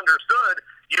fathers understood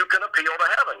you can appeal to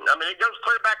heaven. I mean, it goes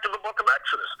clear back to the book of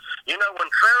Exodus. You know, when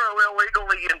Pharaoh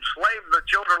illegally enslaved the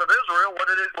children of Israel,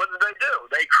 what did they do?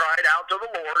 They cried out to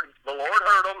the Lord. The Lord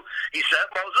heard them. He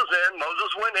sent Moses in.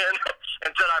 Moses went in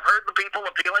and said, I've heard the people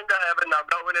appealing to heaven. Now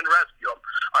go in and rescue them.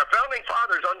 Our founding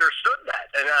fathers understood that.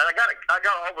 And I got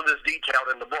all of this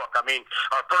detailed in the book. I mean,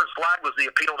 our first flag was the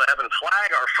Appeal to Heaven flag.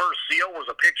 Our first seal was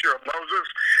a picture of Moses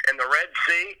and the Red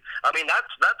Sea. I mean,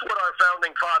 that's what our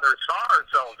founding fathers saw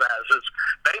ourselves as, is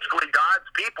basically God's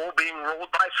people being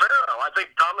ruled by Pharaoh. I think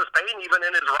Thomas Paine, even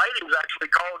in his writings, actually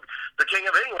called the King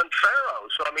of England Pharaoh.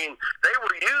 So, I mean, they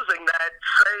were using that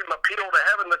same appeal to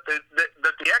heaven that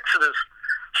the Exodus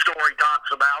story talks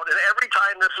about. And every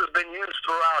time this has been used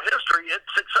throughout history,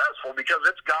 it's successful because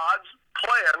it's God's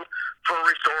plan for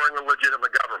restoring a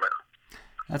legitimate government.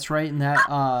 That's right, and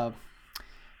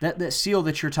that seal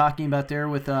that you're talking about there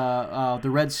with the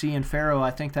Red Sea and Pharaoh,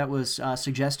 I think that was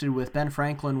suggested with Ben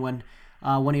Franklin when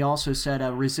he also said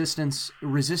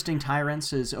resisting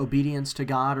tyrants is obedience to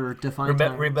God, or defying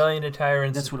tyrants. Rebellion to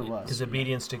tyrants. That's what it was. Is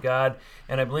obedience to God,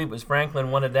 and I believe it was Franklin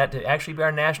wanted that to actually be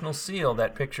our national seal.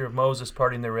 That picture of Moses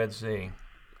parting the Red Sea,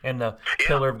 and the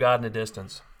pillar of God in the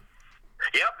distance.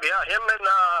 Yep, yeah, him and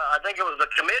I think it was the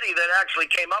committee that actually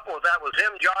came up with that was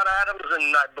him, John Adams,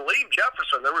 and I believe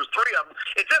Jefferson. There was three of them.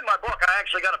 It's in my book. I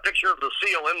actually got a picture of the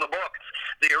seal in the book,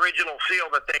 the original seal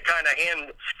that they kind of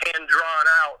hand drawn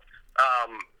out.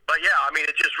 But yeah, I mean,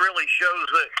 it just really shows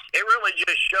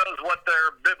what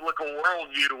their biblical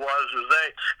worldview was. Is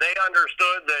they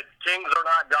understood that kings are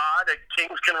not God, that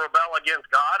kings can rebel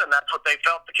against God, and that's what they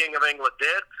felt the King of England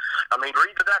did. I mean,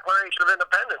 read the Declaration of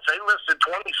Independence. They listed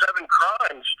 27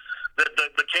 crimes that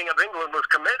the King of England was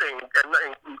committing, and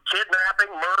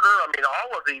kidnapping, murder. I mean,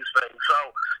 all of these things. So,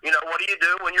 you know, what do you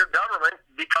do when your government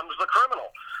becomes the criminal?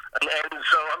 And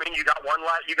so, I mean, you got one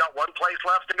place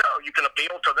left to go. You can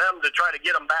appeal to them to try to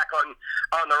get them back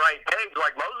on the right page,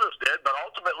 like Moses did. But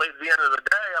ultimately, at the end of the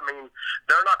day, I mean,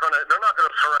 they're not going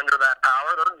to surrender that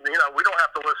power. We don't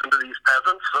have to listen to these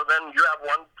peasants. So then you have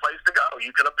one place to go.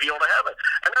 You can appeal to heaven,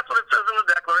 and that's what it says in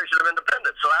the Declaration of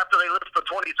Independence. So after they list the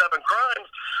 27 crimes,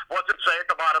 what's it say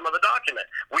at the bottom of the document?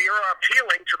 We are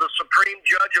appealing to the supreme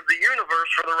judge of the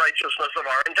universe for the righteousness of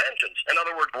our intentions. In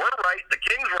other words, we're right. The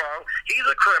king's wrong. He's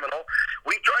a criminal.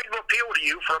 We tried to appeal to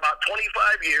you for about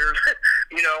 25 years.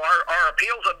 You know, our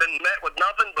appeals have been met with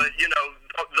nothing but, you know,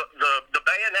 the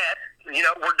bayonet. You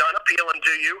know, we're done appealing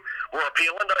to you. We're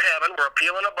appealing to heaven. We're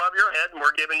appealing above your head, and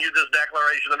we're giving you this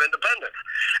Declaration of Independence.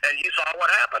 And you saw what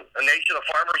happened. A nation of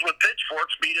farmers with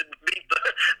pitchforks beat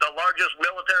the largest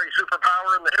military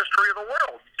superpower in the history of the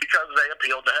world because they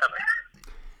appealed to heaven.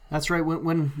 That's right.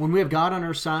 When we have God on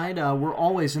our side, we're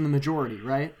always in the majority,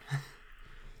 right?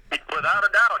 Without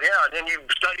a doubt, yeah. And then you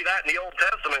study that in the Old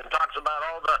Testament. It talks about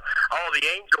all the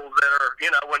angels that are,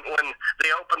 you know, when they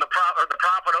opened the prophet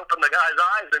opened the guy's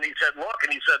eyes, and he said, "Look,"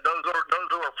 and he said, "Those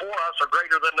who are for us are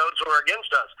greater than those who are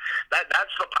against us."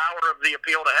 That's the power of the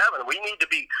appeal to heaven. We need to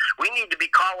be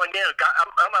calling in.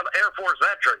 I'm an Air Force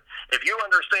veteran. If you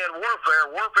understand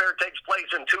warfare takes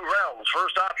place in two realms.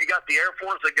 First off, you got the Air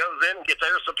Force that goes in and gets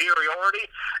air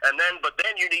superiority, but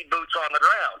then you need boots on the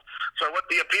ground. So what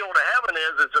the appeal to heaven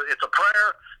is it's a prayer.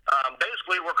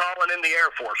 Basically, we're calling in the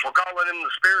Air Force. We're calling in the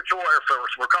spiritual Air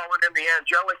Force. We're calling in the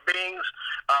angelic beings.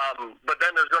 But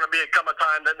then there's going to come a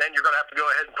time that then you're going to have to go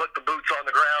ahead and put the boots on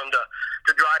the ground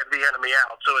to drive the enemy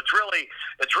out. So it's really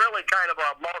kind of a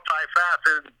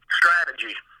multifaceted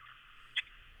strategy.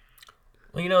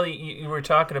 Well, you know, you were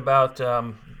talking about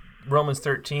Romans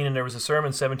 13, and there was a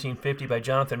sermon 1750 by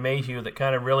Jonathan Mayhew that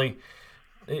kind of really.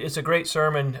 It's a great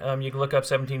sermon. You can look up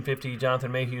 1750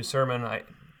 Jonathan Mayhew's sermon.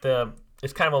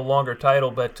 It's kind of a longer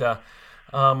title, but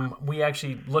we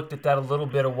actually looked at that a little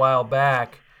bit a while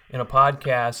back in a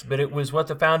podcast. But it was what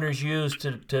the founders used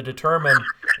to determine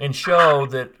and show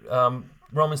that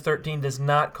Romans 13 does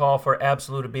not call for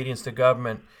absolute obedience to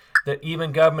government. That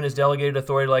even government is delegated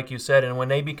authority, like you said, and when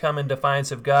they become in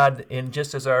defiance of God, and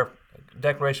just as our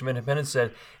Declaration of Independence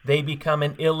said, they become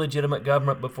an illegitimate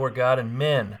government before God and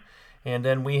men. And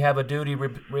then we have a duty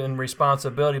and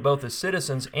responsibility, both as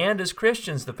citizens and as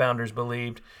Christians, the founders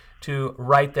believed, to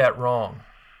right that wrong.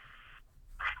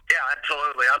 Yeah,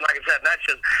 absolutely. Like I said, that's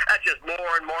just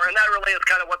more and more, and that really is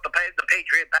kind of what the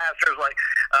Patriot pastors like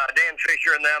Dan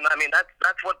Fisher and them. I mean,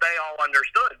 that's what they all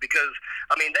understood, because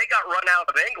I mean they got run out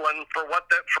of England for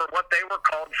what they were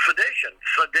called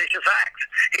seditious acts.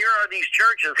 Here are these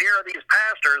churches, here are these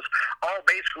pastors, all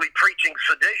basically preaching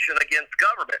sedition against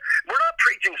government. We're not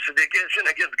preaching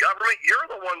sedition against government. You're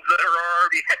the ones that are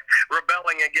already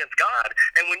rebelling against God.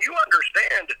 And when you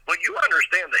understand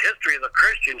the history of the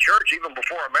Christian church, even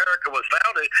before America was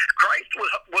founded, Christ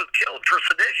was killed for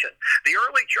sedition. The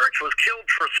early church was killed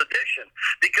for sedition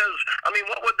because, I mean,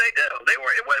 what would they do? They were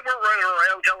running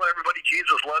around telling everybody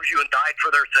Jesus loves you and died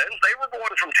for their sins. They were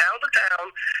going from town to town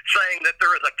saying that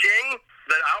there is a king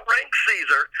that outranks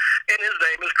Caesar, and his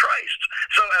name is Christ.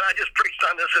 So, and I just preached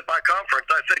on this at my conference.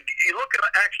 I said, you look at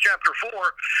Acts chapter 4,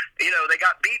 they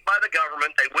got beat by the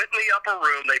government. They went in the upper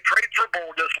room. They prayed for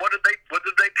boldness. What did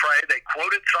they pray? They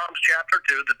quoted Psalms chapter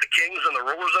 2 that the kings and the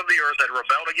rulers of the earth had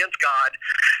rebelled against God.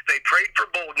 They prayed for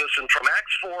boldness, and from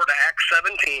Acts 4 to Acts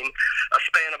 17, a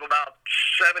span of about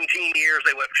 17 years,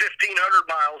 they went 1,500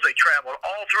 miles. They traveled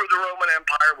all through the Roman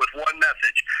Empire with one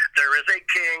message: there is a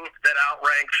king that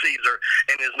outranks Caesar,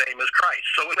 and his name is Christ.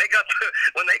 So when they got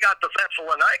to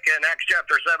Thessalonica in Acts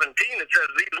chapter 17, it says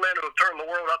these men who have turned the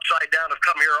world upside down have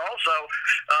come here also,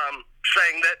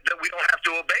 saying that we don't have to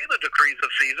obey the decrees of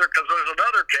Caesar because there's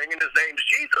another king and his name's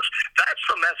Jesus. That's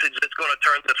the message that's going to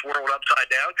turn this world upside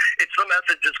down. It's the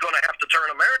message that's going to have to turn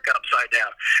America upside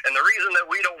down. And the reason that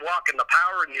we don't walk in the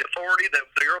power and the authority that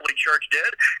the early church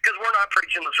did, because we're not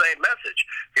preaching the same message.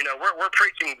 We're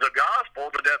preaching the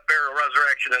gospel, the death, burial,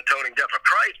 resurrection, and atoning death of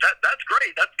Christ. That's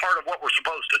great. That's part of what we're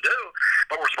supposed to do.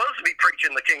 But we're supposed to be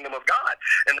preaching the kingdom of God.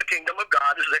 And the kingdom of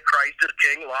God is that Christ is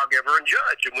king, lawgiver, and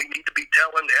judge. And we need to be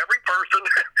telling every person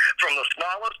from the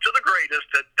smallest to the greatest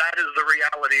that is the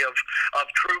reality of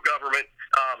true government.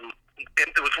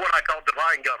 It was what I call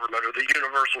divine government, or the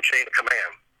universal chain of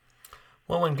command.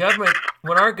 Well,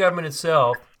 when our government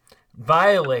itself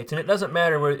violates, and it doesn't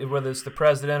matter whether it's the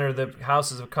president or the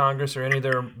houses of Congress or any of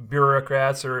their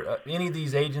bureaucrats or any of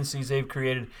these agencies they've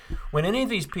created, when any of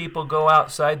these people go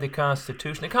outside the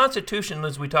Constitution,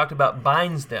 as we talked about,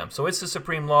 binds them. So it's the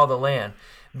supreme law of the land.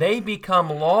 They become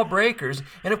lawbreakers,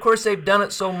 and of course they've done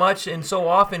it so much and so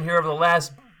often here over the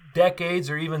last decades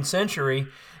or even century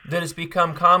that it's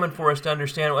become common for us to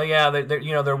understand, well, yeah,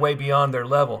 they're way beyond their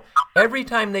level. Every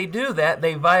time they do that,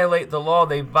 they violate the law,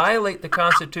 they violate the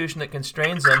Constitution that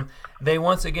constrains them. They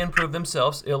once again prove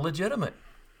themselves illegitimate.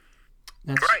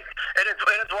 Right, and it's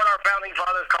what our founding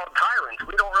fathers called tyrants.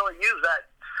 We don't really use that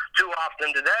too often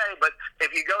today, but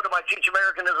if you go to my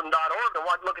teachamericanism.org and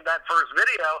look at that first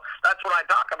video, that's what I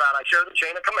talk about. I show the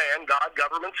chain of command: God,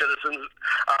 government, citizens,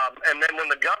 and then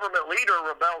when the government leader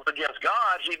rebels against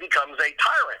God, he becomes a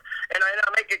tyrant. And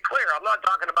I make it clear, I'm not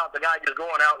talking about the guy just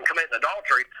going out and committing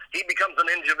adultery. He becomes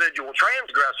an individual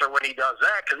transgressor when he does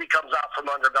that, because he comes out from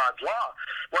under God's law.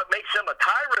 What makes him a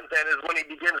tyrant then is when he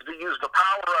begins to use the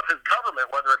power of his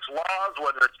government, whether it's laws,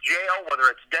 whether it's jail,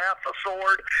 whether it's death, a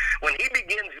sword. When he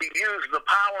begins to use the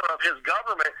power of his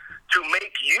government to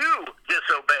make you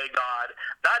disobey God,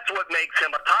 that's what makes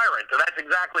him a tyrant. And that's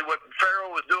exactly what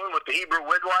Pharaoh was doing with the Hebrew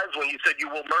midwives when he said, you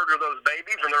will murder those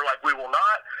babies, and they're like, we will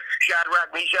not.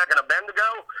 Shadrach, Meshach, and Abednego,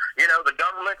 the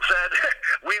government said,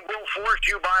 we will force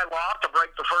you by law to break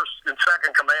the first and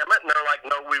second commandment, and they're like,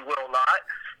 no, we will not.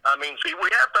 I mean, see, we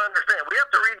have to understand, we have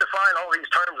to redefine all these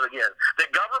terms again. That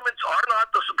governments are not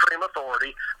the supreme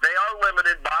authority. They are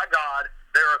limited by God.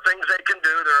 There are things they can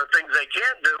do. There are things they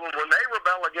can't do. And when they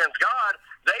rebel against God,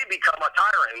 they become a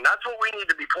tyrant. And that's what we need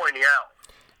to be pointing out.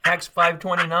 Acts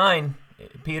 5:29,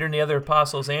 Peter and the other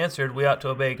apostles answered, we ought to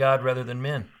obey God rather than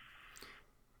men.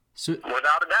 So,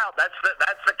 without a doubt, that's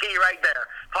the key right there.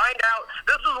 Find out.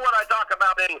 This is what I talk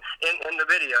about in the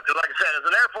video. Because like I said, as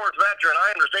an Air Force veteran,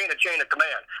 I understand a chain of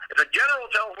command. If a general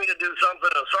tells me to do something,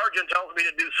 a sergeant tells me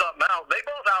to do something else, they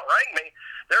both outrank me.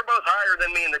 They're both higher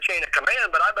than me in the chain of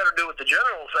command, but I better do what the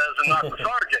general says and not the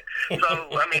sergeant. So,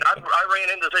 I mean, I ran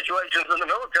into situations in the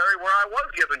military where I was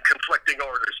given conflicting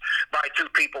orders by two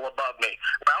people above me.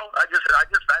 Well, I just had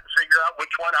to figure out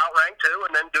which one outranked who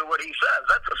and then do what he says.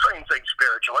 That's the same thing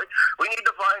spiritually. We need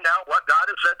to find out what God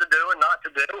has said to do and not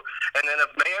to do. And then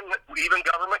if man, even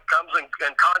government, comes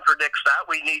and contradicts that,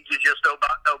 we need to just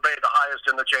obey the highest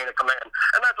in the chain of command.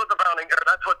 And that's what the founding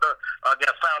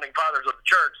fathers of the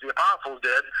church, the apostles,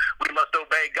 did. We must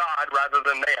obey God rather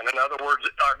than man. In other words,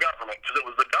 our government, because it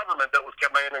was the government that was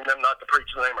commanding them not to preach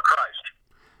the name of Christ.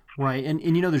 Right, and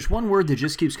there's one word that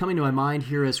just keeps coming to my mind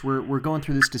here as we're going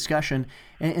through this discussion,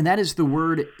 and that is the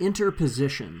word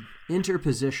interposition.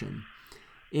 Interposition.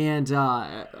 And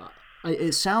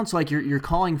it sounds like you're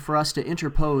calling for us to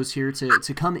interpose here,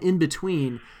 to come in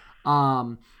between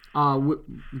God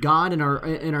and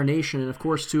our nation, and of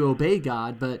course to obey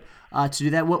God. But to do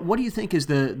that, what do you think is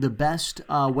the best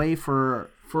way for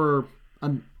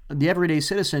the everyday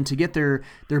citizen to get their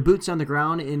boots on the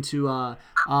ground and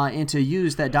to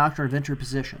use that doctrine of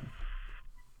interposition?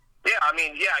 Yeah, I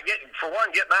mean,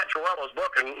 get Matt Trewhella's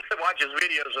book and watch his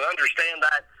videos and understand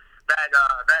that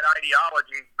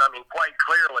ideology, I mean, quite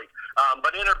clearly.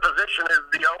 But interposition is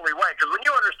the only way, because when you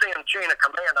understand chain of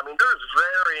command, I mean, there's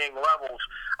varying levels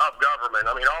of government.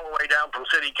 I mean, all the way down from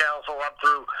city council up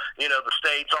through, the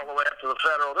states, all the way up to the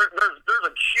federal. There's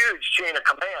a huge chain of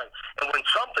command. And when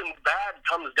something bad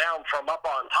comes down from up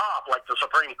on top, like the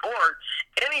Supreme Court,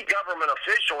 any government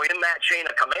official in that chain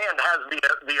of command has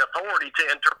the authority to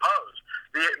interpose,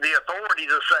 the authority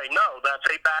to say, no, that's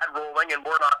a bad ruling and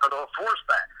we're not going to enforce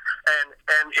that.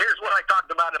 And here's what I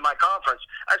talked about in my conference.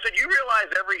 I said, you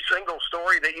realize every single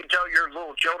story that you tell your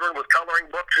little children with coloring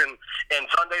books in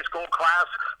Sunday school class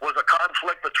was a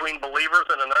conflict between believers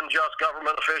and an unjust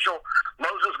government official?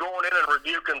 Moses going in and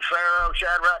rebuking Pharaoh,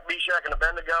 Shadrach, Meshach, and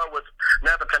Abednego with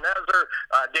Nebuchadnezzar,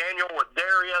 Daniel with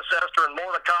Darius, Esther and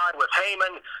Mordecai with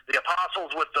Haman, the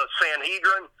apostles with the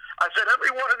Sanhedrin. I said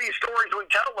every one of these stories we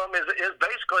tell them is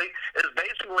basically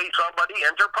somebody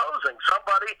interposing.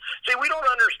 See, we don't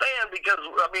understand because,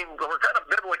 I mean, we're kind of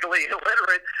biblically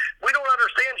illiterate. We don't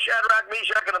understand Shadrach,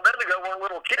 Meshach, and Abednego were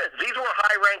little kids. These were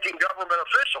high-ranking government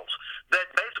officials that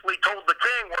basically told the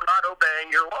king, we're not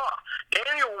obeying your law.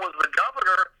 Daniel was the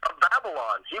governor of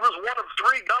Babylon. He was one of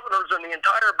 3 governors in the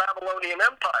entire Babylonian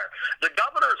Empire. The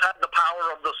governors had the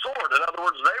power of the sword. In other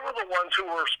words, they were the ones who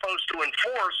were supposed to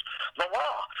enforce the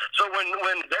law. So when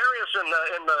Darius in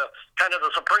the kind of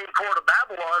the Supreme Court of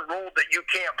Babylon ruled that you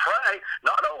can't pray,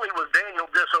 not only was Daniel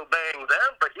disobeying them,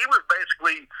 but he was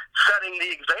basically setting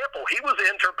the example. He was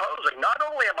interposing. Not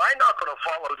only am I not going to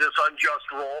follow this unjust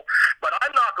rule, but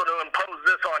I'm not going to impose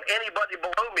this on anybody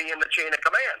below me in the chain of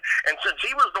command. And since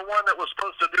he was the one that was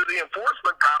supposed to do the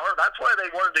enforcement power, that's why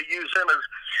they wanted to use him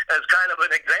as kind of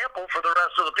an example for the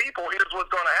rest of the people. Here's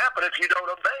what's going to happen if you don't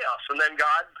obey us. And then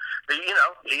God,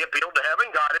 he appealed to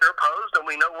heaven, God interposed, and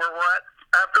we know where we're at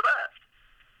after that.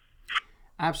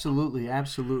 Absolutely.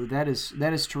 That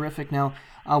is terrific. Now,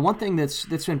 one thing that's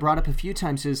been brought up a few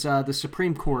times is the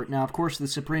Supreme Court. Now, of course, the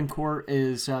Supreme Court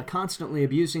is constantly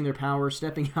abusing their power,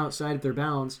 stepping outside of their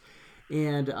bounds,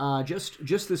 and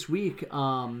just this week,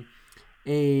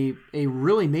 a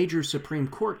really major Supreme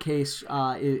Court case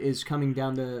is coming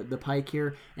down the pike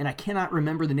here, and I cannot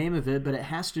remember the name of it, but it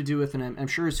has to do with, and I'm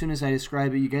sure as soon as I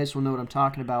describe it, you guys will know what I'm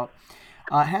talking about.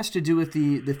 It has to do with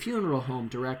the funeral home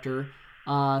director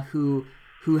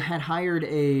who had hired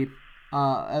a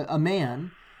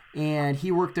man, and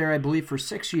he worked there, I believe, for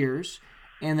 6 years.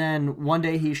 And then one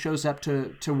day he shows up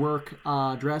to work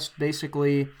dressed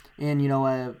basically in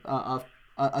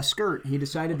a skirt. He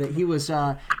decided that he was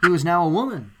now a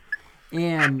woman.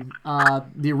 And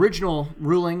the original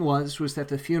ruling was that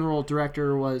the funeral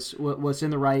director was in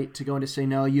the right to go in to say,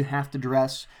 no, you have to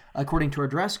dress according to our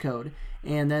dress code.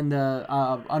 And then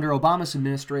under Obama's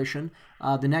administration,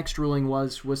 the next ruling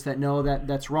was that no,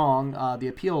 that's wrong. The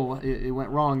appeal it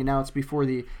went wrong, and now it's before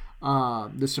the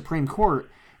Supreme Court.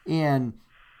 And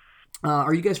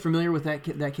are you guys familiar with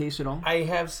that case at all? I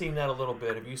have seen that a little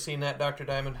bit. Have you seen that, Dr.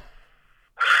 Diamond?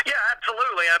 Yeah,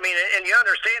 absolutely. I mean, and you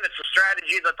understand it's a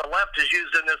strategy that the left has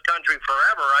used in this country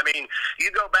forever. I mean,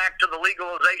 you go back to the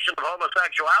legalization of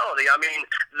homosexuality. I mean,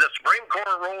 the Supreme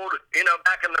Court ruled,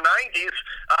 back in the 90s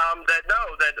that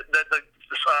the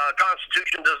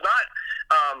Constitution does not,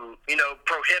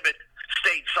 prohibit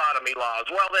state sodomy laws.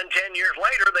 Well, then 10 years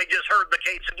later, they just heard the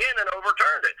case again and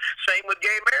overturned it. Same with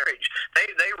gay marriage.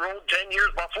 They ruled 10 years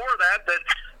before that the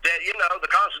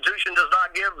Constitution does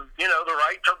not give, the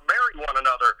right to marry one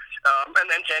another. And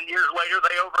then 10 years later,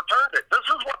 they overturned it. This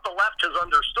is what the left has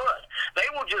understood. They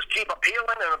will just keep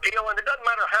appealing and appealing. It doesn't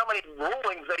matter how many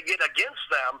rulings they get against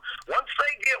them. Once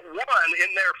they get one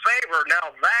in their favor, now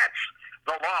that's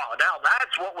the law. Now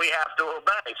that's what we have to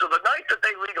obey. So the night that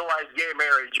they legalized gay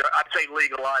marriage, I'd say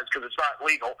legalized because it's not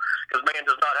legal, because man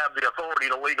does not have the authority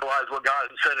to legalize what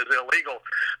God said is illegal.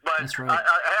 But right.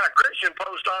 I had a Christian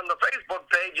post on the Facebook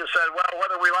page that said, well,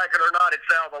 whether we like it or not, it's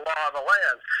now the law of the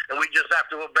land, and we just have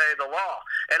to obey the law.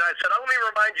 And I said, let me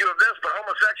remind you of this, but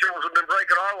homosexuals have been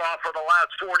breaking our law for the last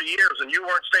 40 years, and you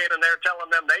weren't standing there telling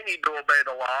them they need to obey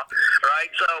the law, right?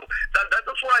 So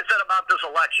that's what I said about this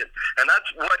election. And that's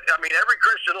what, I mean, every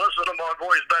Christian listening to my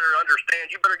voice better understand.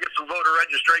 You better get some voter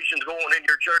registrations going in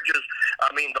your churches.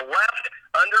 I mean, the left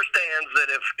understands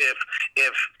that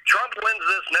if Trump wins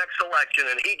this next election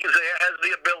and he has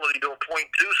the ability to appoint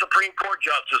 2 Supreme Court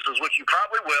justices, which he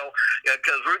probably will,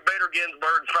 because Ruth Bader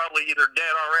Ginsburg's probably either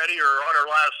dead already or on her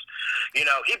last,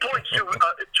 he points to 2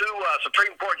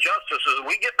 Supreme Court justices, and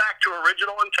we get back to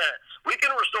original intent. We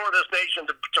can restore this nation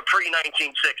to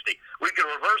pre-1960. We can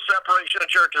reverse separation of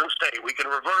church and state. We can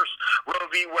reverse Roe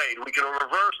v. Wade. We can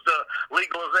reverse the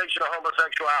legalization of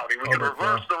homosexuality. We can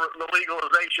reverse the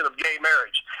legalization of gay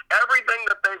marriage. Everything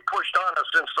that they've pushed on us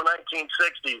since the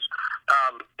 1960s,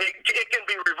 it can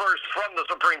be reversed from the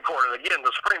Supreme Court. And again,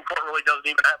 the Supreme Court really doesn't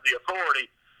even have the authority.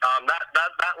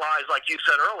 That lies, like you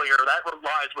said earlier, that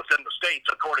lies within the states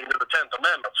according to the 10th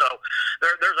Amendment. So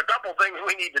there's a couple things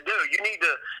we need to do. You need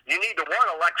to one,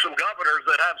 elect some governors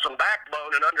that have some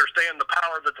backbone and understand the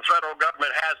power that the federal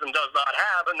government has and does not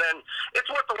have. And then it's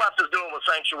what the left is doing with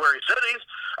sanctuary cities.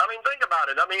 I mean, think about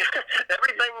it. I mean,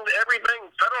 everything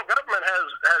federal government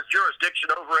has jurisdiction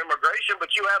over immigration,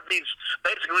 but you have these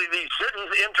cities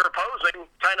interposing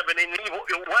kind of in an evil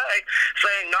way,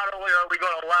 saying not only are we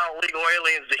going to allow illegal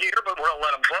aliens to here, but we're going to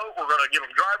let them vote. We're going to give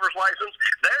them driver's license.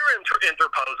 They're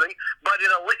interposing, but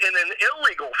in an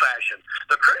illegal fashion.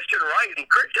 The Christian right and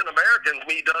Christian Americans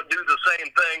need to do the same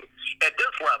thing at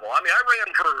this level. I mean, I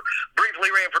briefly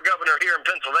ran for governor here in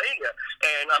Pennsylvania,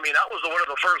 and I mean, that was one of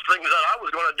the first things that I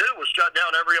was going to do was shut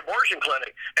down every abortion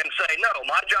clinic and say, no,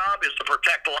 my job is to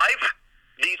protect life.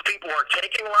 These people are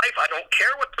taking life. I don't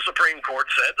care what the Supreme Court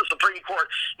said. The Supreme Court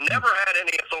never had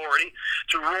any authority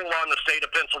to rule on the state of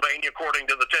Pennsylvania according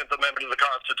to the 10th Amendment of the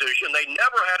Constitution. They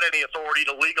never had any authority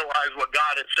to legalize what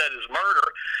God had said is murder.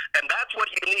 And that's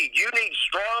what you need. You need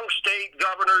strong state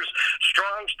governors,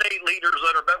 strong state leaders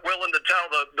that are willing to tell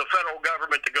the federal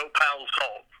government to go pound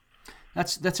salt.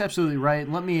 That's absolutely right.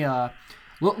 Let me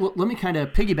kind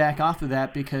of piggyback off of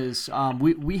that because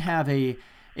we have a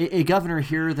governor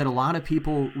here that a lot of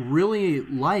people really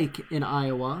like in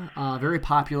Iowa, very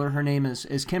popular. Her name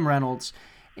is Kim Reynolds,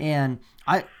 and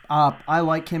I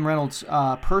like Kim Reynolds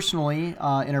personally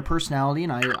in her personality,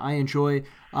 and I enjoy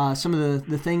some of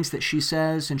the things that she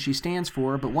says and she stands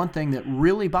for. But one thing that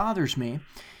really bothers me,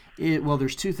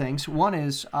 there's 2 things. One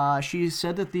is she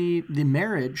said that the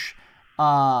marriage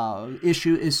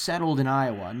issue is settled in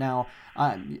Iowa. Now,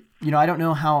 I don't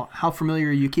know how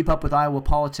familiar you keep up with Iowa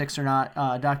politics or not,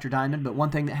 Dr. Diamond, but one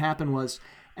thing that happened was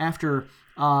after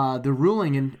the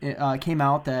ruling came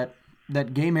out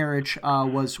that gay marriage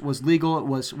was legal, it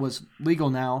was legal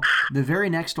now, the very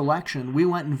next election, we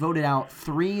went and voted out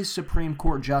 3 Supreme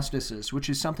Court justices, which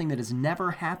is something that has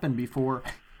never happened before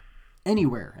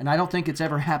anywhere, and I don't think it's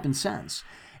ever happened since.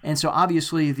 And so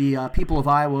obviously the people of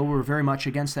Iowa were very much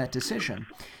against that decision.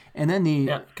 And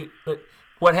then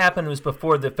what happened was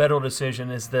before the federal decision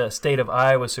is the state of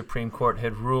Iowa Supreme Court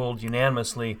had ruled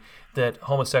unanimously that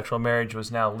homosexual marriage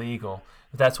was now legal.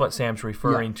 That's what Sam's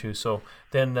referring to. So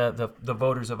then the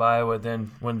voters of Iowa,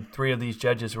 then when 3 of these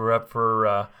judges were up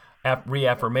for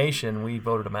reaffirmation, we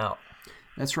voted them out.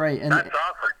 That's right. And that's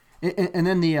awesome. And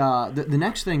then the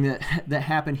next thing that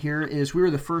happened here is we were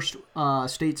the first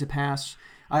state to pass.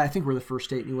 I think we're the first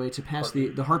state anyway to pass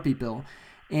the heartbeat bill.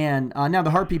 And now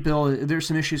the heartbeat bill, there's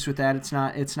some issues with that.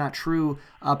 It's not true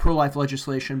pro-life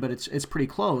legislation, but it's pretty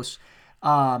close.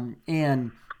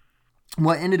 And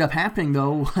what ended up happening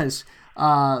though was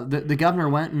the governor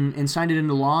went and signed it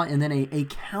into law, and then a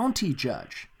county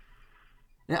judge.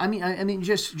 I mean,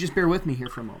 just bear with me here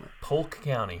for a moment. Polk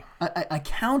County. A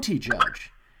county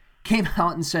judge came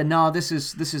out and said, no, this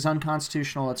is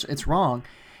unconstitutional. It's wrong.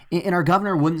 And our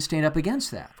governor wouldn't stand up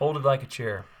against that. Folded like a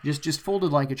chair. Just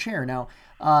folded like a chair. Now,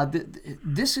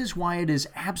 this is why it is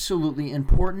absolutely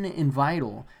important and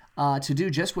vital to do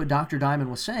just what Dr. Diamond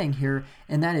was saying here,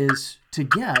 and that is to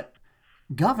get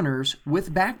governors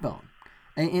with backbone.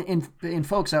 And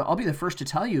folks, I'll be the first to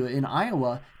tell you, in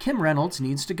Iowa, Kim Reynolds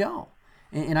needs to go.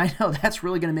 And I know that's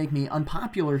really going to make me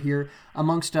unpopular here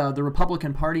amongst the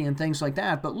Republican Party and things like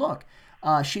that, but look,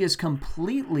 she is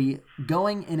completely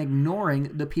going and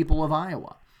ignoring the people of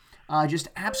Iowa. Just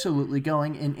absolutely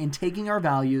going and taking our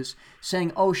values,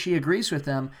 saying, oh, she agrees with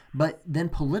them, but then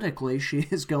politically she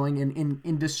is going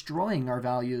and destroying our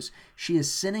values. She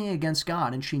is sinning against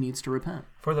God, and she needs to repent.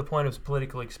 For the point of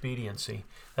political expediency.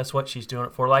 That's what she's doing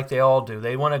it for, like they all do.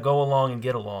 They want to go along and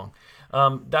get along.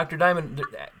 Dr. Diamond,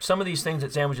 some of these things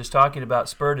that Sam was just talking about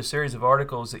spurred a series of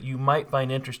articles that you might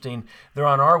find interesting. They're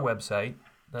on our website,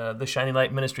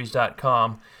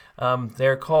 theshininglightministries.com.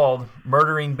 They're called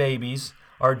Murdering Babies.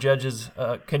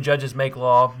 Can Judges Make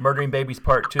Law? Murdering Babies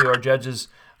Part 2. Are Judges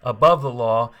Above the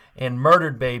Law, and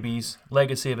Murdered Babies,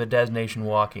 Legacy of a Dead Nation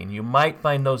Walking. You might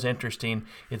find those interesting.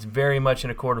 It's very much in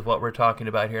accord with what we're talking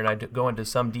about here, and I go into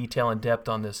some detail and depth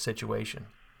on this situation.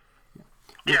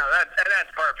 Yeah, that's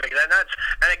perfect,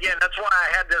 and again, that's why I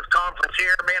had this conference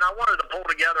here, man. I wanted to pull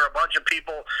together a bunch of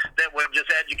people that would just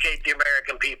educate the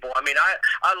American people. I mean,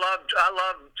 I love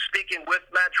speaking with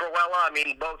Matt Trewhella. I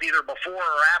mean, both either before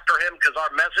or after him, because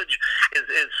our message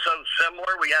is so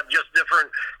similar. We have just different,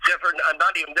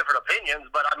 not even different opinions,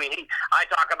 but I mean, I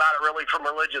talk about it really from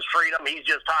religious freedom. He's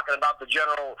just talking about the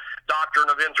general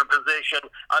doctrine of interposition.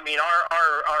 I mean,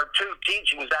 our two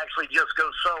teachings actually just go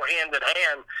so hand in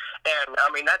hand, and I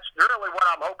mean, that's really what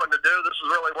I'm hoping to do. This is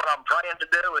really what I'm praying to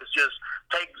do, is just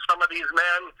take some of these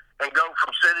men and go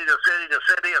from city to city to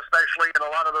city, especially in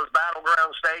a lot of those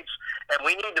battleground states. And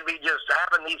we need to be just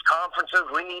having these conferences.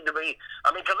 We need to be,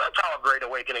 I mean, because that's how a Great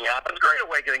Awakening happens. Great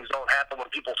Awakenings don't happen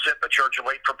when people sit in the church and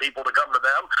wait for people to come to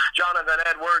them. Jonathan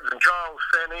Edwards and Charles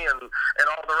Finney and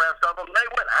all the rest of them, they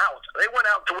went out. They went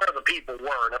out to where the people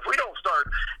were. And if we don't start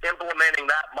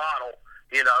implementing that model,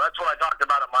 you know, that's what I talked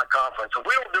about at my conference. If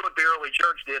we don't do what the early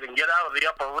church did and get out of the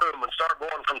upper room and start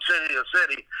going from city to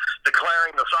city,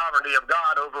 declaring the sovereignty of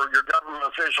God over your government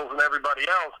officials and everybody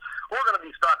else, we're going to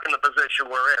be stuck in the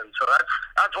position we're in. So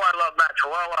that's why I love Matt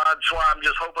Trewhella. That's why I'm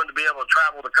just hoping to be able to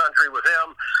travel the country with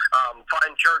him,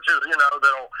 find churches, you know,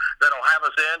 that'll have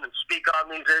us in and speak on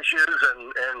these issues,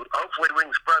 and hopefully we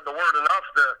can spread the word enough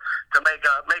to make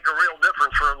a real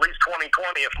difference for at least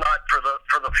 2020, if not for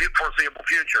the foreseeable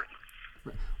future.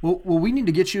 Well, we need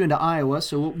to get you into Iowa,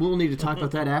 so we'll need to talk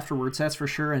about that afterwards. That's for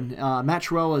sure. And Matt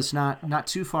Trewhella is not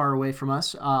too far away from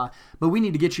us, but we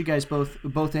need to get you guys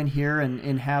both in here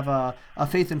and have a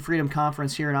Faith and Freedom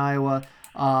conference here in Iowa.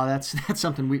 That's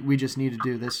something we just need to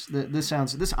do. This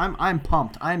sounds. I'm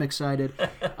pumped. I'm excited,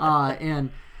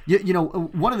 and you know,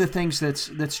 one of the things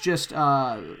that's just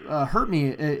hurt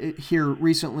me here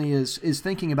recently is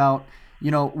thinking about, you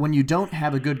know, when you don't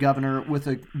have a good governor with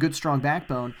a good strong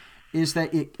backbone, is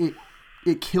that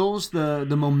it kills the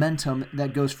momentum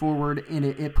that goes forward, and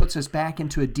it puts us back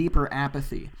into a deeper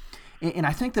apathy. And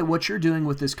I think that what you're doing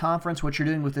with this conference, what you're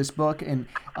doing with this book, and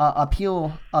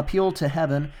Appeal to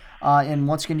Heaven, and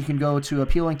once again you can go to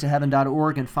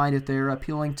appealingtoheaven.org and find it there,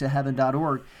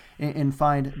 appealingtoheaven.org, and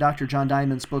find Dr. John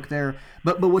Diamond's book there.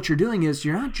 But what you're doing is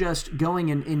you're not just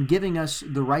going and giving us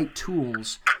the right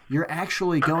tools, you're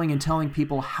actually going and telling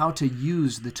people how to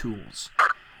use the tools.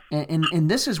 And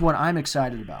this is what I'm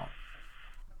excited about.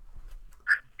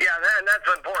 Yeah, and that's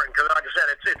important because, like I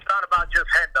said, it's not about just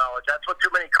head knowledge. That's what too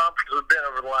many conferences have been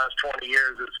over the last 20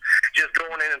 years, is just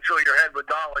going in and fill your head with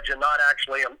knowledge and not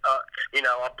actually,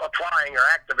 applying or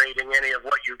activating any of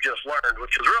what you've just learned,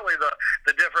 which is really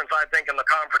the difference, I think, in the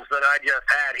conference that I just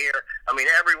had here. I mean,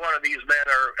 every one of these men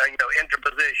are,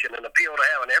 interposition and Appeal to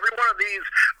Heaven. Every one of these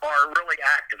are really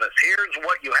activists. Here's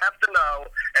what you have to know,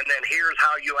 and then here's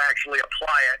how you actually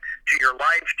apply it to your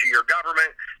life, to your government,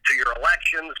 to your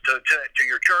elections, to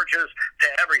your churches, to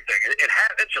everything.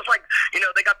 It's just like,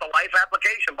 they got the Life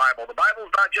Application Bible. The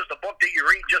Bible's not just a book that you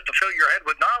read just to fill your head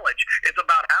with knowledge. It's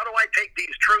about how do I take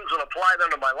these truths and apply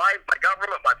them to my life, my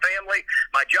government, my family,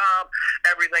 my job,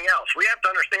 everything else. We have to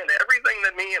understand that everything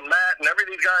that me and Matt and every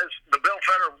these guys, the Bill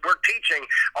Feder, we're teaching,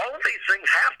 all of these things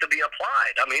have to be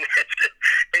applied. I mean,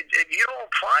 if you don't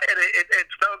apply it,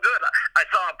 it's no good. I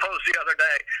saw a post the other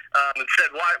day that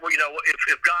said, "Why? Well,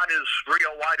 if God is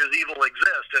real, why does evil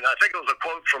exist?" And I think it was a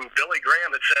quote from Billy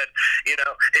Graham that said,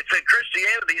 it said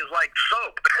Christianity is like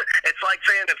soap. It's like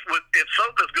saying if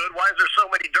soap is good, why is there so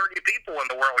many dirty people in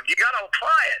the world? You got to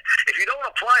apply it. If you don't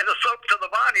apply the soap to the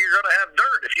body, you're going to have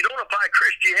dirt. If you don't apply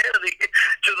Christianity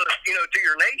to to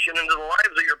your nation and to the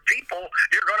lives of your people,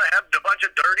 you're going to have a bunch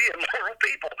of dirty, immoral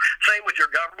people. Same with your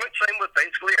government. Same with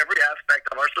basically every aspect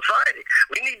of our society.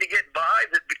 We need to get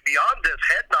beyond this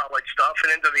head knowledge stuff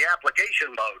and into the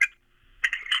application mode.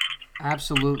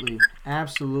 Absolutely,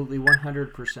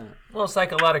 100%. Well, it's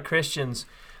like a lot of Christians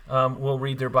will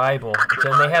read their Bible,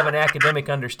 and they have an academic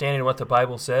understanding of what the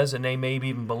Bible says, and they maybe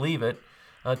even believe it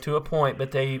to a point,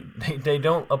 but they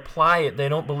don't apply it. They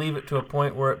don't believe it to a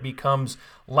point where it becomes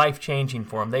life-changing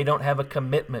for them. They don't have a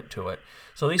commitment to it.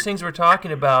 So these things we're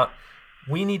talking about,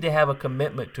 we need to have a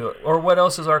commitment to it. Or what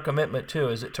else is our commitment to?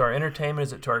 Is it to our entertainment?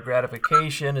 Is it to our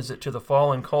gratification? Is it to the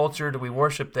fallen culture? Do we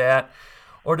worship that?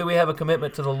 Or do we have a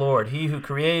commitment to the Lord? He who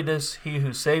created us, He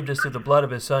who saved us through the blood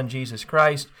of His Son, Jesus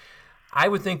Christ. I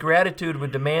would think gratitude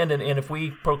would demand, and if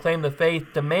we proclaim the faith,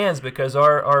 demands, because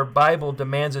our Bible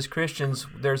demands as Christians,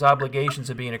 there's obligations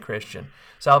of being a Christian.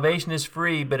 Salvation is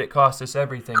free, but it costs us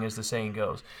everything, as the saying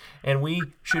goes. And we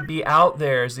should be out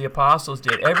there, as the apostles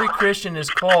did. Every Christian is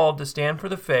called to stand for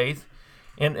the faith,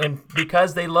 and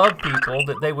because they love people,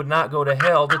 that they would not go to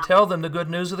hell, to tell them the good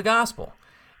news of the gospel.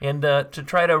 And to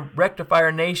try to rectify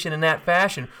our nation in that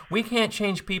fashion. We can't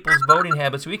change people's voting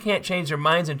habits. We can't change their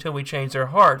minds until we change their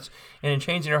hearts. And in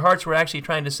changing their hearts, we're actually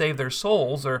trying to save their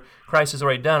souls, or Christ has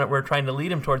already done it. We're trying to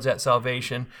lead them towards that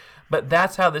salvation. But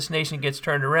that's how this nation gets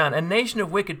turned around. A nation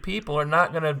of wicked people are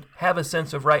not going to have a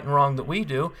sense of right and wrong that we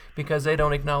do, because they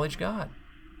don't acknowledge God.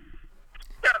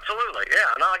 Absolutely, yeah.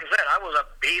 And like I said, I was a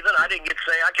heathen. I didn't get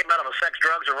saved. I came out of a sex,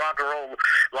 drugs, and rock and roll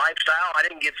lifestyle. I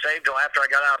didn't get saved till after I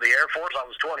got out of the Air Force. I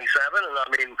was 27, and I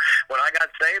mean, when I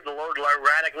got saved, the Lord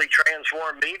radically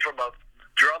transformed me from a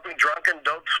drunken,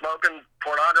 dope-smoking,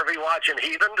 pornography-watching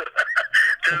heathen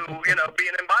to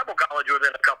being in Bible college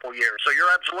within a couple years. So you're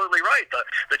absolutely right.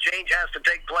 The change has to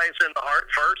take place in the heart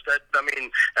first.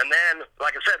 And then,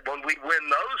 like I said, when we win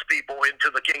those people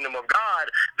into the kingdom of God,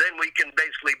 then we can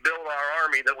basically build our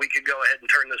army that we could go ahead and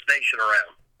turn this nation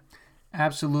around.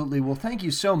 Absolutely. Well, thank you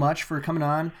so much for coming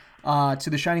on to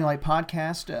the Shining Light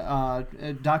Podcast,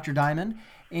 Dr. Diamond.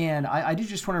 And I do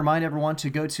just want to remind everyone to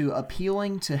go to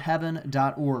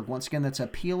appealingtoheaven.org. Once again, that's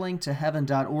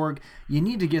appealingtoheaven.org. You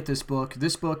need to get this book.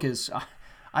 This book is,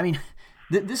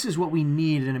 this is what we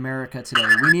need in America today.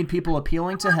 We need people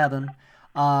appealing to heaven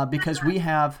because we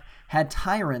have had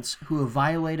tyrants who have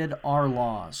violated our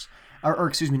laws. Or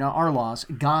excuse me, not our laws,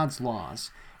 God's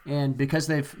laws. And because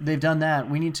they've done that,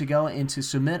 we need to go and to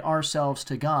submit ourselves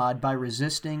to God by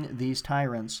resisting these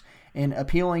tyrants. And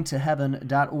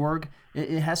appealingtoheaven.org,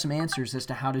 it has some answers as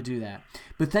to how to do that.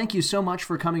 But thank you so much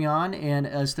for coming on. And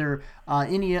is there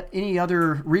any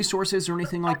other resources or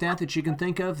anything like that you can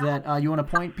think of that you want to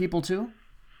point people to?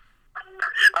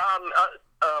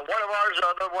 One of ours,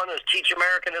 other one is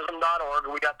teachamericanism.org.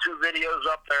 We got 2 videos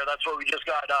up there. That's what we just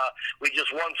got. We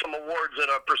just won some awards at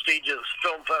a prestigious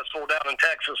film festival down in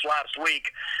Texas last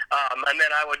week. And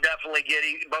then I would definitely get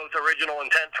both Original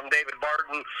Intent from David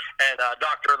Barton and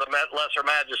Doctor of the Lesser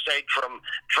Magistrate from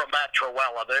Matt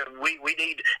Trewhella. We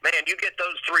need, man, you get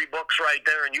those 3 books right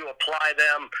there and you apply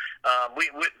them.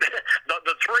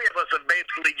 The 3 of us have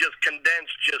basically just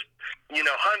condensed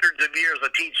hundreds of years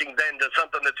of teaching then to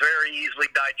something that's very easily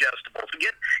digestible. So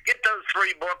get those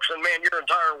 3 books, and man, your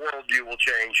entire worldview will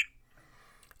change.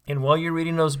 And while you're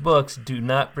reading those books, do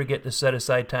not forget to set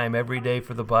aside time every day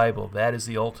for the Bible. That is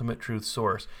the ultimate truth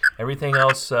source. Everything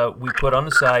else we put on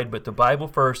the side, but the Bible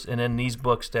first, and then these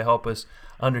books to help us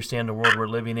understand the world we're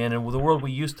living in and the world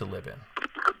we used to live in.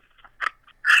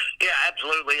 Yeah,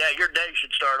 absolutely. Yeah, your day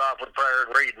should start off with prayer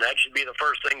and reading. That should be the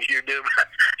first things you do.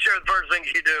 Sure, the first things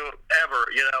you do ever,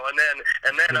 and then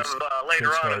later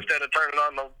on, instead of turning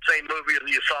on the same movie that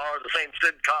you saw or the same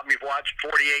sitcom you've watched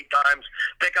 48 times,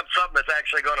 pick up something that's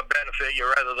actually going to benefit you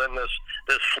rather than this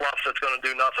fluff that's going to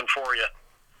do nothing for you.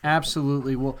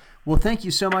 Absolutely. Well, thank you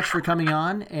so much for coming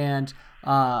on, and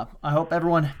I hope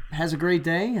everyone has a great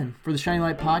day. And for the Shining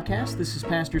Light Podcast, this is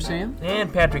Pastor Sam.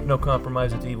 And Patrick, no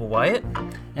compromise with Evil Wyatt.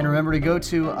 And remember to go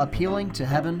to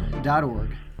appealingtoheaven.org.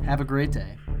 Have a great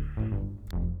day.